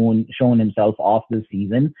really shown himself off this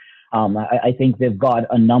season. I think they've got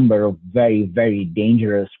a number of very, very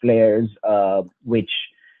dangerous players,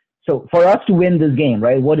 so for us to win this game,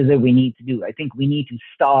 right, what is it we need to do? I think we need to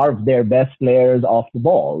starve their best players off the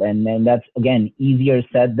ball. And that's, again, easier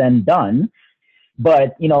said than done.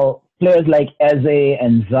 But, players like Eze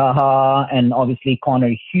and Zaha and obviously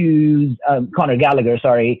Connor Gallagher,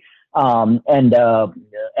 and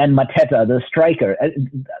Mateta, the striker.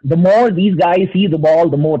 The more these guys see the ball,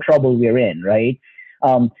 the more trouble we're in, right?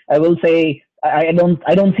 I will say I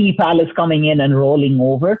don't see Palace coming in and rolling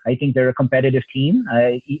over. I think they're a competitive team.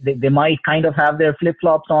 They might kind of have their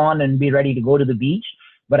flip-flops on and be ready to go to the beach,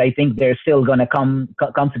 but I think they're still going to come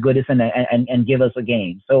to Goodison and give us a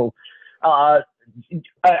game. So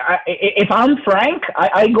if I'm Frank,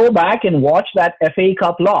 I go back and watch that FA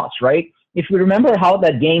Cup loss, right? If you remember how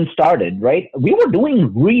that game started, right, we were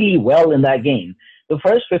doing really well in that game. The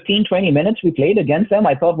first 15, 20 minutes we played against them,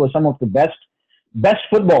 I thought was some of the best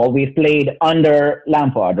football we've played under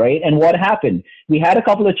Lampard, right? And what happened? We had a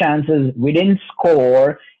couple of chances, we didn't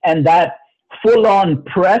score, and that full-on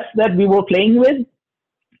press that we were playing with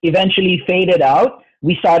eventually faded out.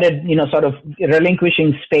 We started, sort of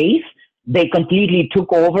relinquishing space. They completely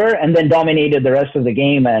took over and then dominated the rest of the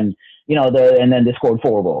game, and and then they scored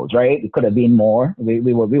 4 goals, right? It could have been more.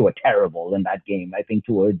 We were terrible in that game, I think,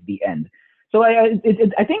 towards the end. So I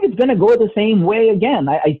think it's going to go the same way again.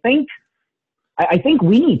 I think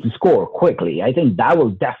we need to score quickly. I think that will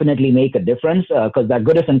definitely make a difference because that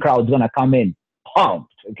Goodison crowd's going to come in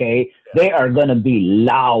pumped, okay? They are going to be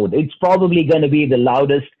loud. It's probably going to be the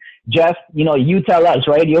loudest. Jeff, you tell us,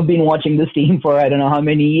 right? You've been watching this team for I don't know how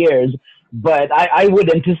many years, but I would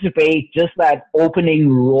anticipate just that opening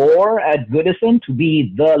roar at Goodison to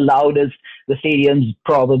be the loudest the stadium's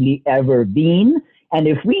probably ever been. And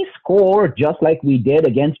if we score just like we did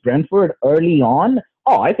against Brentford early on,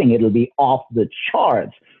 I think it'll be off the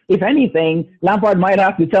charts. if anything, Lampard might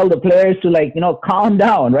have to tell the players to calm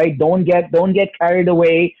down, right? Don't get carried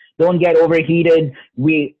away. Don't get overheated.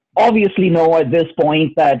 We obviously know at this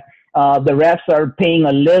point that the refs are paying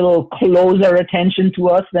a little closer attention to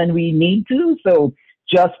us than we need to. So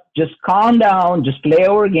just calm down, just play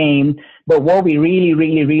our game. But what we really,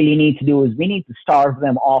 really, really need to do is we need to starve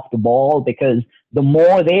them off the ball, because the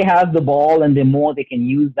more they have the ball and the more they can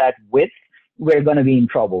use that width, we're going to be in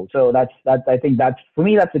trouble. So I think for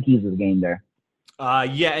me, that's the keys of the game there.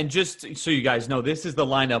 Yeah, and just so you guys know, this is the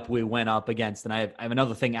lineup we went up against, and I have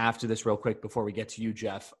another thing after this real quick before we get to you,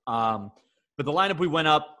 Jeff. But the lineup we went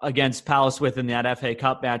up against Palace with in that FA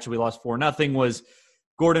Cup match, we lost 4-0, was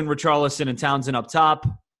Gordon, Richarlison, and Townsend up top.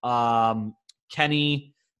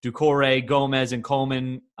 Kenny, Doucouré, Gomez, and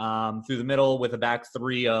Coleman through the middle with a back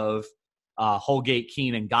three of Holgate,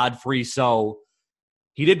 Keane, and Godfrey. So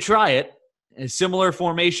he did try it. A similar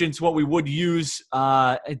formation to what we would use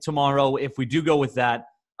tomorrow if we do go with that.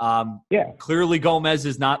 Clearly Gomez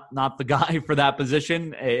is not the guy for that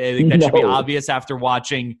position. I think that should be obvious after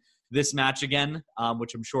watching this match again,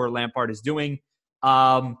 which I'm sure Lampard is doing.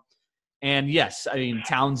 And yes, I mean,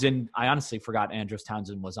 Townsend, I honestly forgot Andros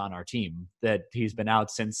Townsend was on our team, that he's been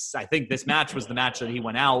out since, I think this match was the match that he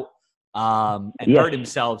went out and hurt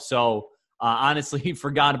himself. So honestly,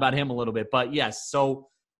 forgot about him a little bit. But yes, so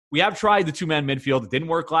we have tried the two-man midfield. It didn't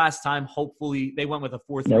work last time. Hopefully, they went with a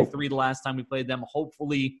 4-3-3 the last time we played them.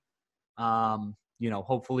 Hopefully,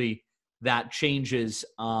 hopefully that changes.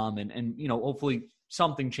 And hopefully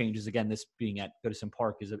something changes. Again, this being at Goodison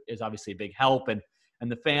Park is obviously a big help.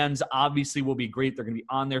 And the fans obviously will be great. They're going to be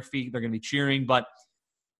on their feet. They're going to be cheering. But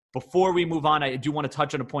before we move on, I do want to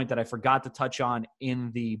touch on a point that I forgot to touch on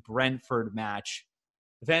in the Brentford match.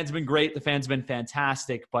 The fans have been great. The fans have been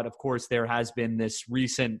fantastic. But, of course, there has been this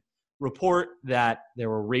recent report that there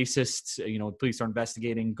were racists. Police are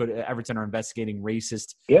investigating. Everton are investigating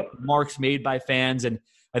racist remarks made by fans. And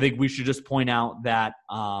I think we should just point out that,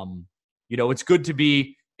 it's good to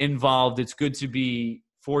be involved. It's good to be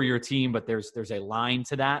for your team, but there's a line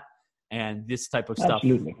to that. And this type of stuff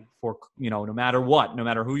for, no matter what, no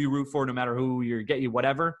matter who you root for, no matter who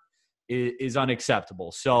whatever is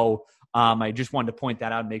unacceptable. So I just wanted to point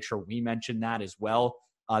that out and make sure we mention that as well.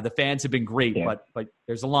 The fans have been great, but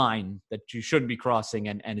there's a line that you shouldn't be crossing.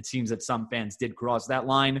 And it seems that some fans did cross that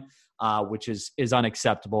line, which is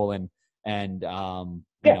unacceptable. And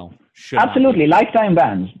absolutely. Lifetime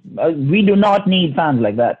bans. We do not need fans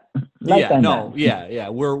like that.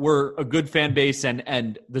 We're a good fan base,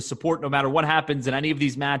 and the support, no matter what happens in any of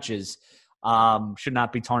these matches, should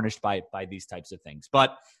not be tarnished by these types of things.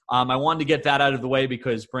 But I wanted to get that out of the way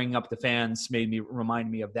because bringing up the fans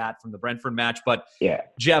remind me of that from the Brentford match. But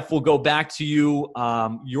Jeff, we'll go back to you.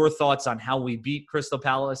 Your thoughts on how we beat Crystal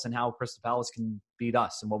Palace and how Crystal Palace can beat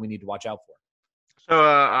us and what we need to watch out for. So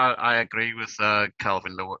I agree with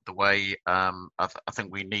Calvin the way I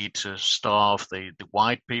think we need to starve the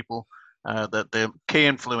wide people. The key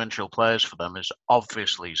influential players for them is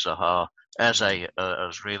obviously Zaha. Eze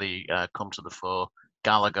has really come to the fore.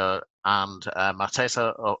 Gallagher and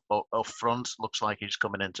Mateta up front looks like he's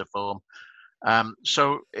coming into form.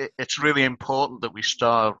 So it's really important that we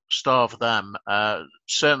starve them.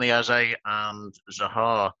 Certainly Eze and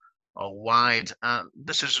Zaha are wide.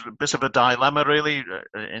 This is a bit of a dilemma, really,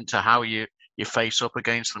 into how you face up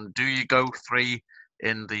against them. Do you go three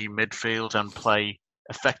in the midfield and play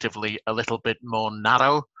effectively a little bit more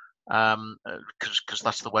narrow, because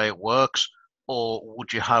that's the way it works? Or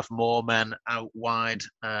would you have more men out wide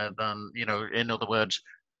than, in other words,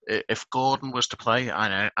 if Gordon was to play,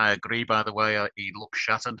 I agree, by the way, he looks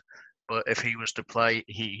shattered, but if he was to play,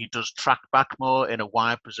 he does track back more in a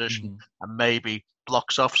wide position and maybe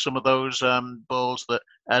blocks off some of those balls that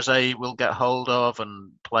Eze will get hold of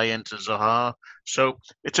and play into Zaha. So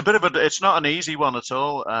it's it's not an easy one at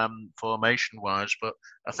all, formation-wise, but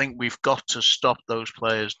I think we've got to stop those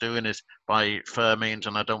players doing it by fair means,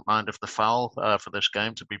 and I don't mind if the foul for this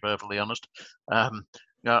game, to be perfectly honest.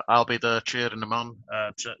 I'll be there cheering them on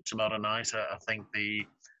tomorrow night. I think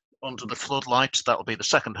under the floodlights, that'll be the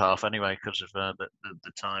second half anyway, because of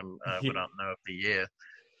the time we don't know of the year.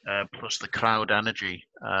 Plus the crowd energy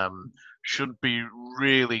should be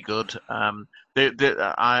really good.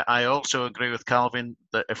 I also agree with Calvin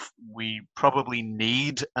that if we probably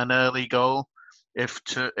need an early goal,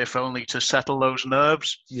 if only to settle those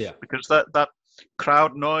nerves, because that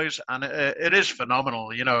crowd noise, and it is phenomenal.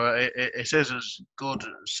 It is as good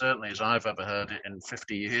certainly as I've ever heard it in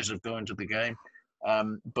 50 years of going to the game.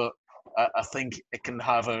 But I think it can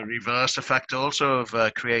have a reverse effect also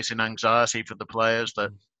of creating anxiety for the players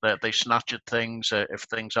that they snatch at things if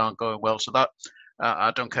things aren't going well. So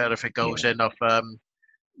I don't care if it goes in off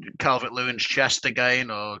Calvert-Lewin's chest again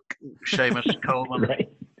or Seamus Coleman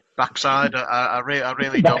backside. I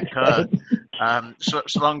really don't care. So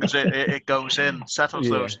long as it goes in, settles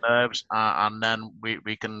those nerves, and then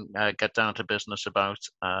we can get down to business about.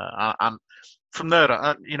 And from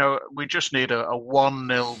there, we just need a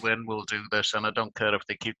 1-0 win. We'll do this, and I don't care if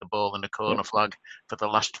they keep the ball in the corner flag for the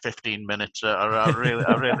last 15 minutes. I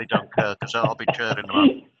really don't care, because I'll be cheering them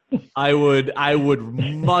on. I would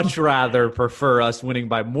much rather prefer us winning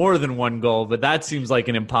by more than 1 goal, but that seems like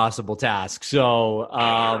an impossible task. So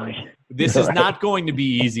this is not going to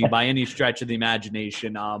be easy by any stretch of the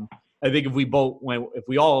imagination. I think if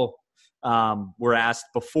we all were asked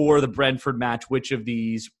before the Brentford match which of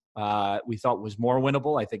these we thought was more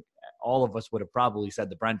winnable, I think all of us would have probably said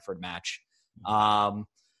the Brentford match.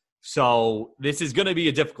 So this is going to be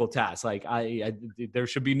a difficult task. Like there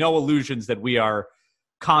should be no illusions that we are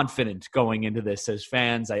confident going into this as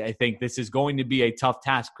fans. I think this is going to be a tough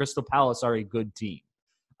task. Crystal Palace are a good team.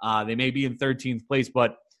 They may be in 13th place,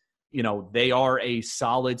 but they are a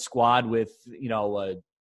solid squad with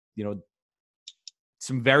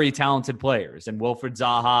some very talented players, and Wilfried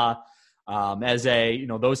Zaha, Eze,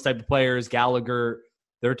 those type of players, Gallagher,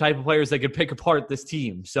 they're type of players that could pick apart this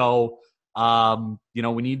team. So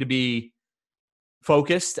we need to be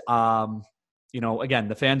focused. Again,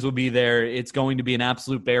 the fans will be there. It's going to be an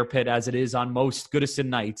absolute bear pit, as it is on most Goodison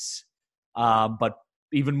nights, but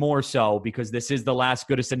even more so because this is the last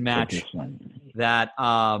Goodison match that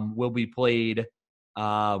will be played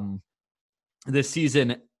this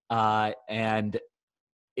season, and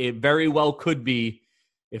it very well could be,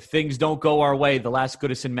 if things don't go our way, the last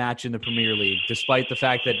Goodison match in the Premier League, despite the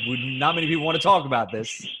fact that not many people want to talk about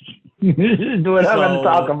this. We're not going to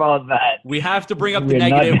talk about that. We have to bring up the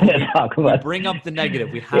negative. We bring up the negative.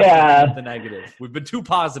 We have to bring up the negative. We've been too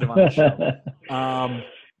positive on the show.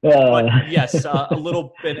 But yes, a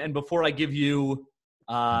little bit. And before I give you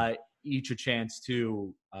each a chance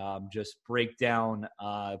to just break down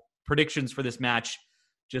predictions for this match,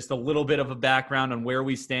 just a little bit of a background on where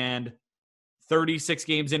we stand. 36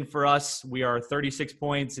 games in for us. We are 36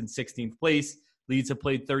 points in 16th place. Leeds have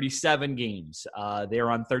played 37 games. They are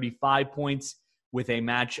on 35 points with a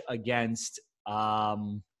match against, I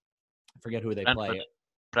forget who they play.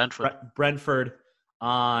 Brentford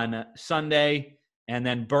on Sunday. And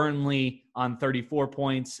then Burnley on 34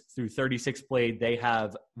 points through 36 played. They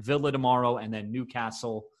have Villa tomorrow and then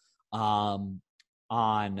Newcastle on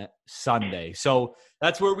Sunday. So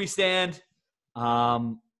that's where we stand.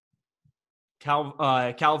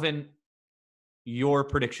 Calvin, your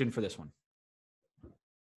prediction for this one.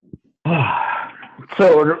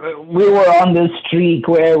 So we were on this streak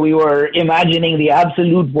where we were imagining the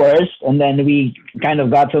absolute worst, and then we kind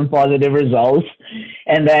of got some positive results,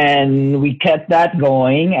 and then we kept that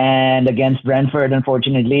going. And against Brentford,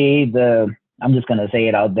 unfortunately, I'm just going to say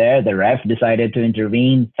it out there, the ref decided to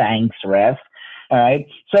intervene. Thanks, ref. All right.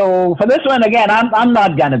 So for this one, again, I'm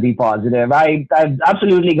not going to be positive. I'm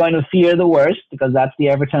absolutely going to fear the worst, because that's the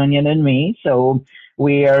Evertonian in me. So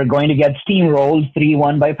we are going to get steamrolled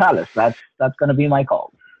 3-1 by Palace. That's going to be my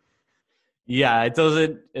call. Yeah, it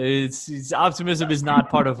doesn't. It's optimism is not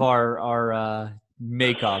part of our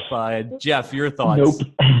makeup. Jeff, your thoughts? Nope.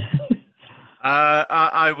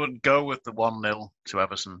 I would go with the 1-0 to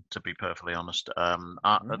Everton, to be perfectly honest.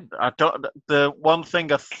 I don't. The one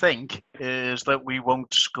thing I think is that we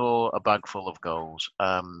won't score a bag full of goals.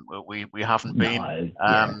 We haven't been.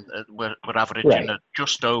 We're averaging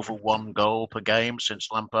just over 1 goal per game since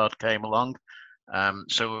Lampard came along.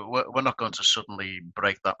 So we're not going to suddenly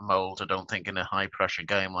break that mold, I don't think, in a high pressure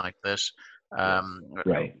game like this.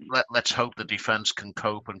 Let's hope the defense can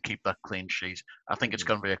cope and keep that clean sheet. I think it's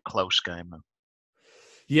going to be a close game, man.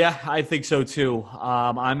 Yeah, I think so too.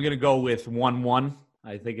 I'm going to go with 1-1.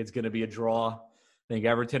 I think it's going to be a draw. I think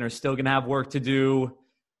Everton are still going to have work to do.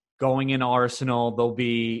 Going in Arsenal, they'll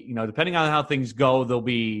be, depending on how things go, they'll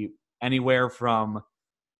be anywhere from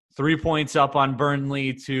 3 points up on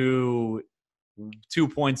Burnley to 2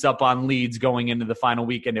 points up on Leeds going into the final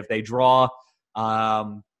weekend if they draw.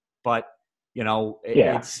 But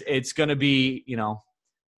it's going to be,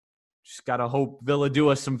 just got to hope Villa do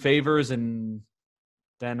us some favors, and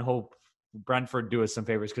then hope Brentford do us some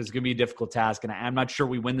favors, because it's going to be a difficult task. And I'm not sure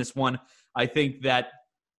we win this one. I think that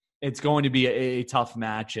it's going to be a tough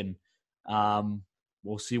match, and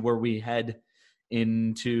we'll see where we head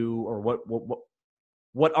into, or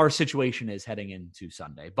what our situation is heading into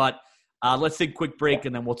Sunday. But let's take a quick break,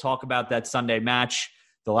 and then we'll talk about that Sunday match,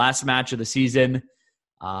 the last match of the season.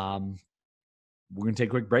 We're going to take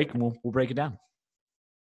a quick break, and we'll break it down.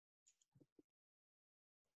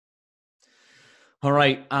 All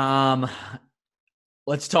right.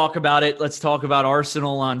 Let's talk about it. Let's talk about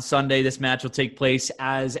Arsenal on Sunday. This match will take place,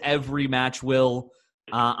 as every match will,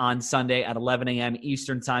 on Sunday at 11 a.m.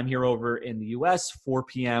 Eastern time here over in the U.S., 4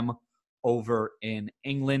 p.m. over in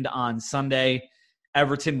England on Sunday.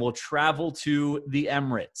 Everton will travel to the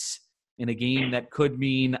Emirates in a game that could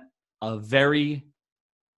mean a very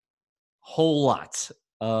whole lot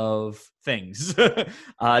of things,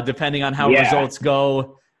 depending on how results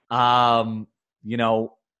go.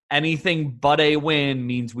 Anything but a win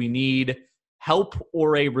means we need help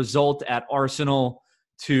or a result at Arsenal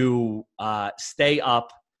to stay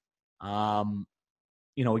up. Again,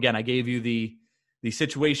 I gave you the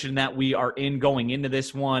situation that we are in going into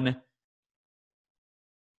this one.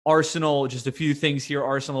 Arsenal, just a few things here.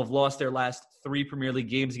 Arsenal have lost their last 3 Premier League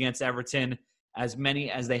games against Everton, as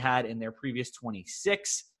many as they had in their previous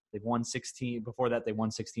 26. They've won 16. Before that, they won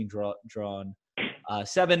 16, drawn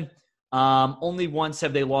 7. Only once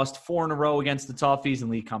have they lost 4 in a row against the Toffees in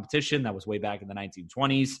league competition. That was way back in the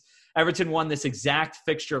 1920s. Everton won this exact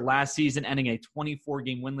fixture last season, ending a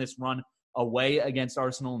 24-game winless run away against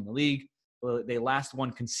Arsenal in the league. They last won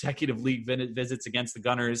consecutive league visits against the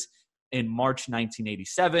Gunners in March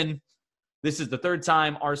 1987. This is the 3rd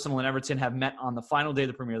time Arsenal and Everton have met on the final day of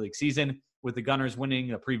the Premier League season, with the Gunners winning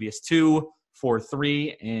the previous 2,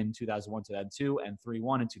 4-3 in 2001-2002 and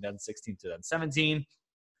 3-1 in 2016-2017.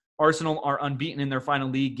 Arsenal are unbeaten in their final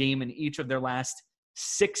league game in each of their last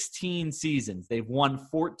 16 seasons. They've won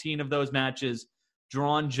 14 of those matches,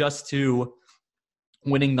 drawn just 2,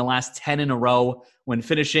 winning the last 10 in a row. When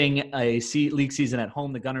finishing a league season at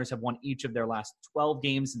home, the Gunners have won each of their last 12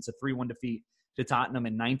 games since a 3-1 defeat to Tottenham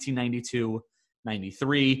in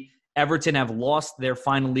 1992-93. Everton have lost their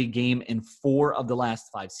final league game in 4 of the last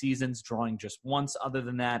 5 seasons, drawing just once. Other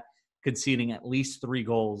than that, conceding at least 3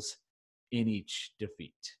 goals in each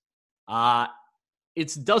defeat.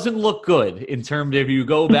 It doesn't look good in terms of you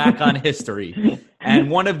go back on history. And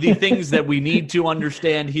one of the things that we need to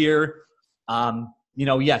understand here,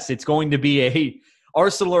 yes, it's going to be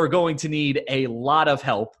Arsenal are going to need a lot of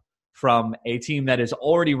help from a team that is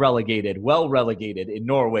already well relegated in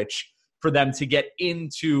Norwich, for them to get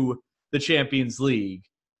into the Champions League.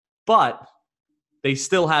 But they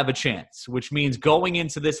still have a chance, which means going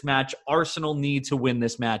into this match, Arsenal need to win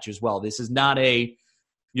this match as well. This is not this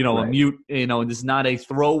is not a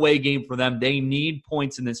throwaway game for them. They need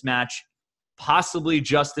points in this match, possibly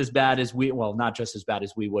just as bad as not just as bad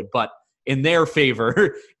as we would, but in their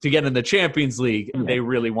favor to get in the Champions League. They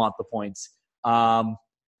really want the points.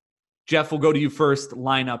 Jeff, we'll go to you first.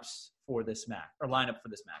 Lineups for this match, or lineup for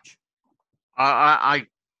this match. I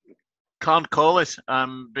can't call it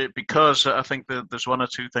because I think that there's 1 or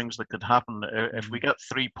 2 things that could happen. If we get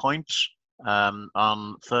 3 points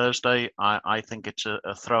on Thursday, I think it's a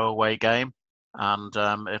throwaway game, and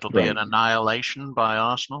it'll be an annihilation by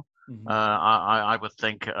Arsenal. Mm-hmm. I would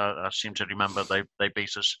think, I seem to remember they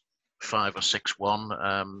beat us 5 or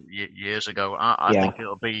 6-1 years ago. I think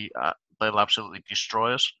it'll be they'll absolutely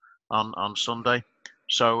destroy us on Sunday.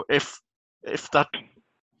 So if that,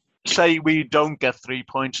 say we don't get 3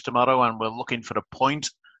 points tomorrow and we're looking for a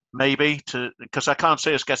point, maybe, because I can't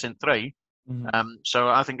see us getting 3. Mm-hmm. So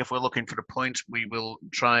I think if we're looking for a point, we will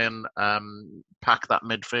try and pack that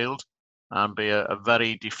midfield and be a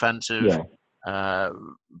very defensive,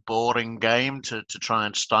 boring game to try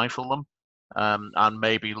and stifle them, and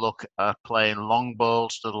maybe look at playing long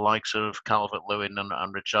balls to the likes of Calvert-Lewin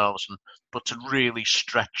and Richarlison, but to really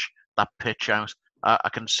stretch that pitch out. I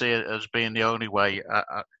can see it as being the only way.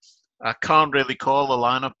 I can't really call the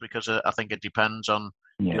lineup because I think it depends on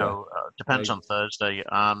on Thursday.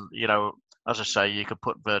 As I say, you could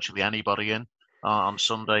put virtually anybody in on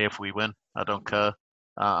Sunday if we win. I don't care.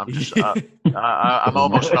 I'm just. I'm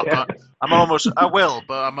almost not. I will,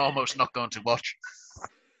 but I'm almost not going to watch.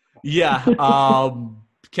 Yeah,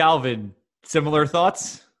 Calvin. Similar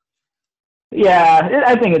thoughts? Yeah,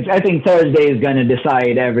 I think Thursday is going to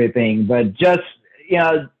decide everything. But just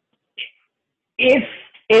if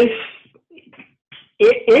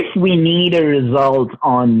we need a result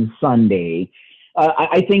on Sunday,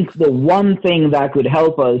 I think the one thing that could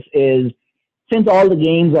help us is, since all the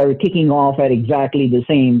games are kicking off at exactly the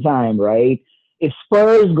same time, right? If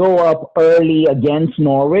Spurs go up early against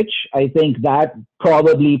Norwich, I think that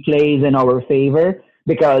probably plays in our favor,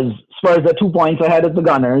 because Spurs are 2 points ahead of the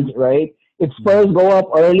Gunners, right? If Spurs go up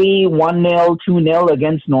early 1-0, 2-0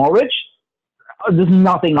 against Norwich, there's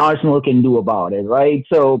nothing Arsenal can do about it, right?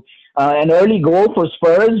 So an early goal for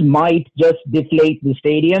Spurs might just deflate the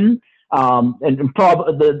stadium, and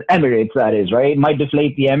the Emirates, that is, right? It might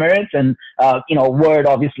deflate the Emirates, and word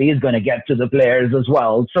obviously is going to get to the players as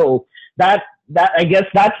well. So that that I guess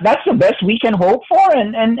that's the best we can hope for,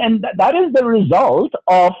 and that is the result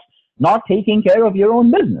of not taking care of your own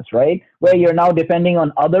business, right? Where you're now depending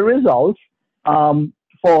on other results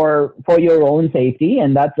for your own safety,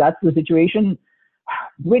 and that's the situation.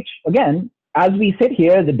 Which again, as we sit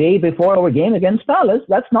here the day before our game against Palace,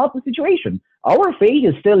 that's not the situation. Our fate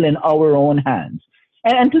is still in our own hands,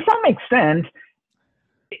 and to some extent,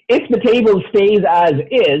 if the table stays as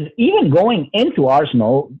is, even going into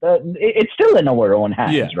Arsenal, it's still in our own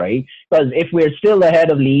hands, right? Because if we're still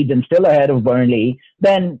ahead of Leeds and still ahead of Burnley,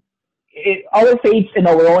 then our fate's in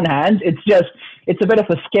our own hands. It's a bit of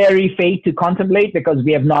a scary fate to contemplate because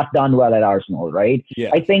we have not done well at Arsenal, right?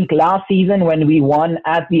 Yeah. I think last season when we won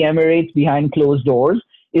at the Emirates behind closed doors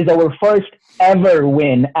is our first ever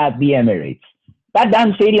win at the Emirates. That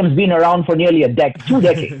damn stadium's been around for nearly 2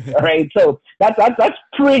 decades, right? So that's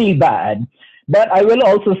pretty bad. But I will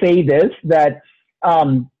also say this, that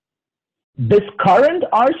this current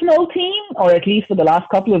Arsenal team, or at least for the last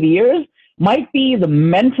couple of years, might be the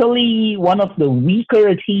mentally one of the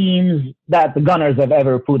weaker teams that the Gunners have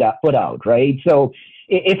ever put out, right? So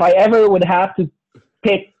if I ever would have to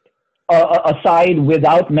pick a side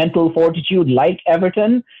without mental fortitude like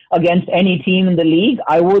Everton against any team in the league,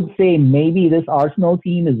 I would say maybe this Arsenal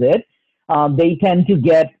team is it. They tend to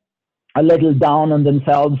get a little down on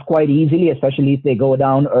themselves quite easily, especially if they go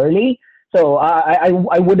down early. So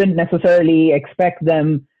I wouldn't necessarily expect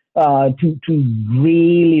them to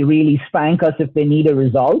really, really spank us if they need a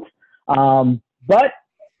result. But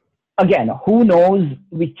again, who knows?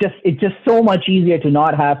 It's just so much easier to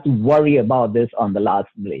not have to worry about this on the last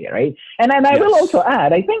day, right? And I will also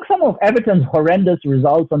add, I think some of Everton's horrendous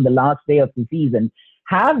results on the last day of the season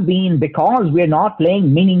have been because we're not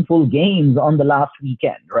playing meaningful games on the last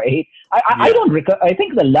weekend, right? I don't recall. I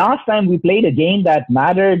think the last time we played a game that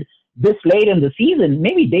mattered this late in the season,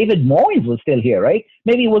 maybe David Moyes was still here, right?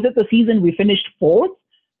 Maybe was it the season we finished 4th?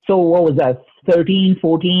 So what was that? 13,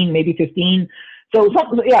 14, maybe 15? So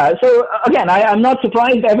again, I'm not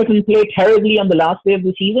surprised Everton played terribly on the last day of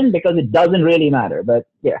the season because it doesn't really matter. But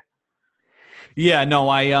yeah. Yeah, no,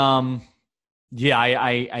 I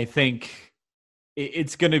think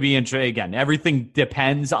it's going to be interesting. Again, everything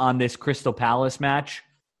depends on this Crystal Palace match.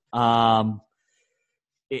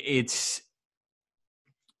 It's,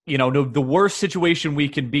 the worst situation we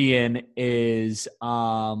can be in is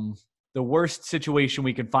the worst situation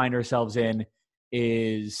we can find ourselves in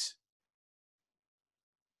is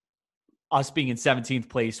us being in 17th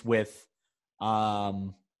place with a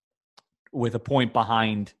point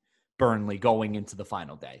behind Burnley going into the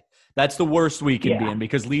final day. That's the worst we can be in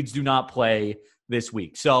because Leeds do not play this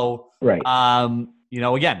week. So, right.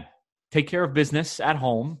 Again, take care of business at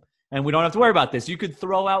home, and we don't have to worry about this. You could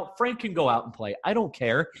throw out Frank can go out and play. I don't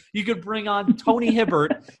care. You could bring on Tony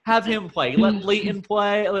Hibbert, have him play. Let Leighton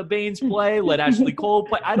play. Let Baines play. Let Ashley Cole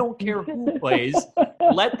play. I don't care who plays.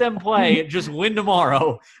 Let them play. Just win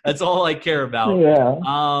tomorrow. That's all I care about.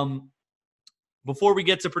 Yeah. Before we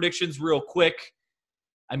get to predictions real quick,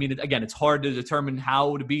 I mean, again, it's hard to determine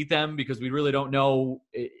how to beat them because we really don't know,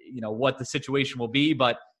 what the situation will be.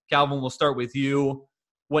 But Calvin, we'll start with you.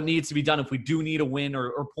 What needs to be done if we do need a win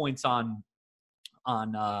or points on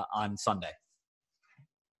Sunday?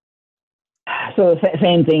 So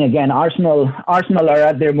same thing again. Arsenal are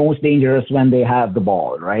at their most dangerous when they have the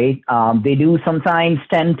ball, right? They do sometimes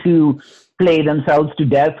tend to play themselves to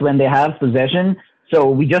death when they have possession. So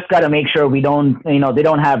we just got to make sure they don't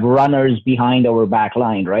have runners behind our back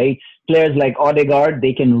line, right? Players like Odegaard,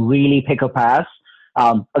 they can really pick a pass.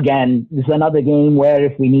 Again, this is another game where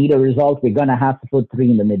if we need a result, we're going to have to put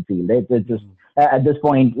 3 in the midfield. It's just at this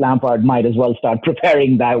point, Lampard might as well start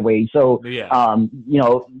preparing that way. So,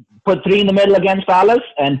 put 3 in the middle against Palace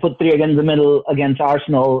and put 3 against the middle against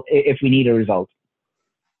Arsenal if we need a result.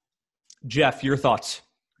 Jeff, your thoughts?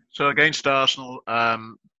 So against Arsenal,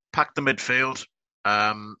 pack the midfield.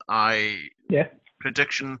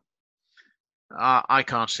 Prediction. I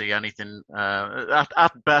can't see anything.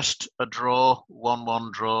 At best, a draw,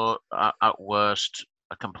 1-1 draw. At worst,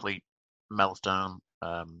 a complete meltdown.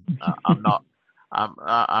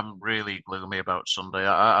 I'm really gloomy about Sunday.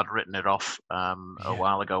 I'd written it off a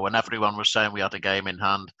while ago when everyone was saying we had a game in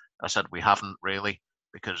hand. I said we haven't really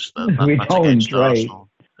because that's against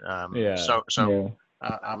Arsenal. I'm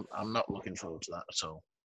not looking forward to that at all.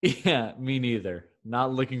 Yeah, me neither.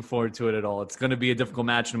 Not looking forward to it at all. It's going to be a difficult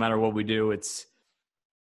match no matter what we do.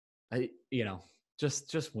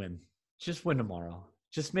 Just win. Just win tomorrow.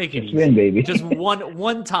 Just make it easy. Win, baby. Just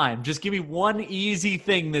one time. Just give me one easy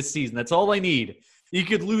thing this season. That's all I need. You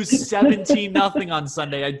could lose 17-0 on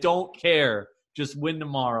Sunday. I don't care. Just win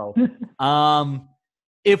tomorrow.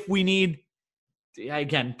 If we need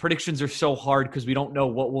again, predictions are so hard because we don't know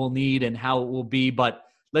what we'll need and how it will be. But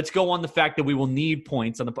let's go on the fact that we will need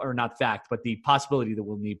points or not fact, but the possibility that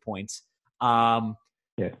we'll need points.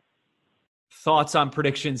 Thoughts on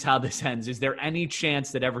predictions, how this ends. Is there any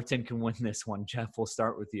chance that Everton can win this one? Jeff, we'll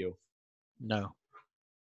start with you. No.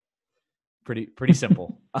 Pretty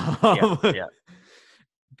simple. Yeah.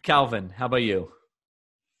 Calvin, how about you?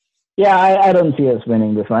 Yeah, I don't see us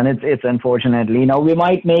winning this one. It's unfortunately, we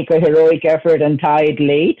might make a heroic effort and tie it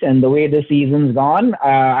late. And the way the season's gone,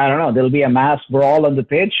 I don't know. There'll be a mass brawl on the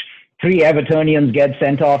pitch. 3 Evertonians get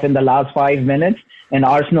sent off in the last 5 minutes, and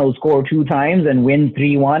Arsenal score 2 times and win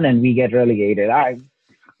 3-1, and we get relegated.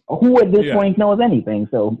 Who at this point knows anything?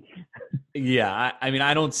 So, yeah, I mean,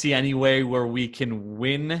 I don't see any way where we can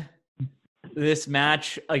win this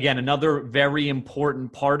match. Again, another very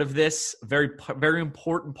important part of this, very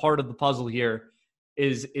important part of the puzzle here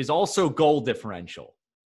is also goal differential.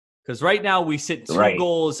 Because right now we sit 2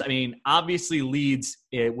 goals. I mean, obviously Leeds,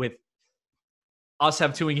 with us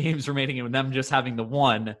have 2 games remaining and with them just having the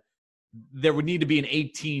 1, there would need to be an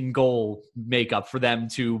 18-goal makeup for them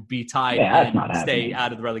to be tied and stay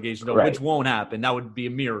out of the relegation zone, which won't happen. That would be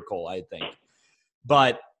a miracle, I think.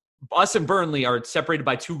 But us and Burnley are separated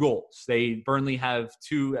by 2 goals. Burnley have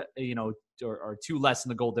 2, or 2 less in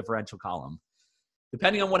the goal differential column.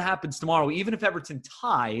 Depending on what happens tomorrow, even if Everton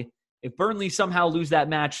tie, if Burnley somehow lose that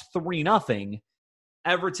match 3-0,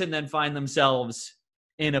 Everton then find themselves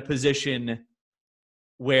in a position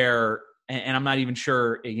where, and I'm not even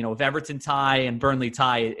sure, if Everton tie and Burnley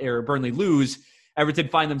tie or Burnley lose, Everton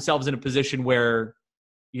find themselves in a position where,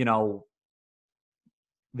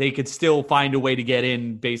 they could still find a way to get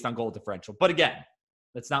in based on goal differential. But again,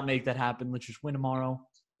 let's not make that happen. Let's just win tomorrow.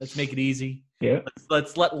 Let's make it easy. Yeah.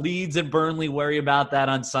 Let's let Leeds and Burnley worry about that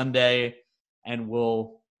on Sunday, and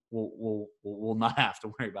we'll not have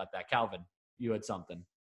to worry about that. Calvin, you had something.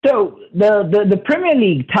 So the Premier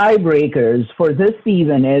League tiebreakers for this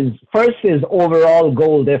season is overall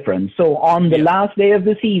goal difference. So on the last day of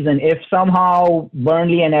the season, if somehow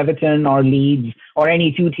Burnley and Everton or Leeds or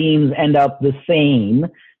any 2 teams end up the same,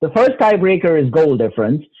 the first tiebreaker is goal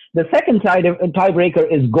difference. The second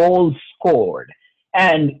tiebreaker is goals scored.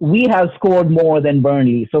 And we have scored more than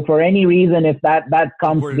Burnley. So for any reason, if that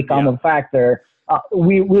comes to become a factor,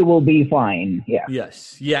 we will be fine. Yeah.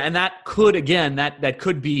 Yes. Yeah. And that could, again, that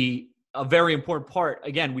could be a very important part.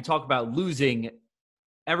 Again, we talk about losing.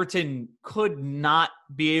 Everton could not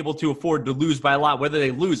be able to afford to lose by a lot. Whether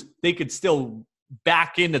they lose, they could still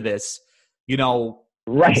back into this, They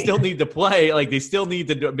still need to play. Like, they still need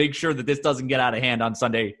to make sure that this doesn't get out of hand on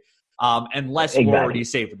Sunday, unless we're already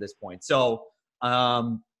safe at this point. So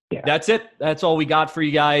that's it. That's all we got for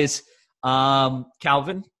you guys.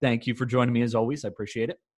 Calvin, thank you for joining me as always. I appreciate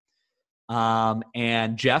it.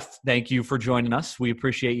 And Jeff, thank you for joining us. We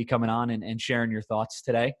appreciate you coming on and sharing your thoughts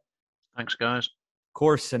today. Thanks, guys. Of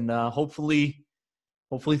course. And hopefully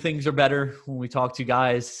things are better when we talk to you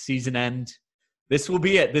guys. Season end. This will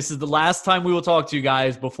be it. This is the last time we will talk to you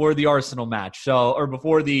guys before the Arsenal match. Or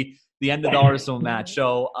before the end of the Arsenal match.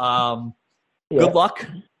 So good luck.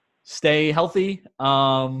 Stay healthy.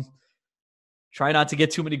 Try not to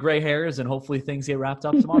get too many gray hairs, and hopefully things get wrapped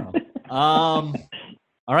up tomorrow. All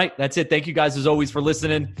right, that's it. Thank you guys as always for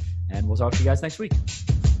listening, and we'll talk to you guys next week.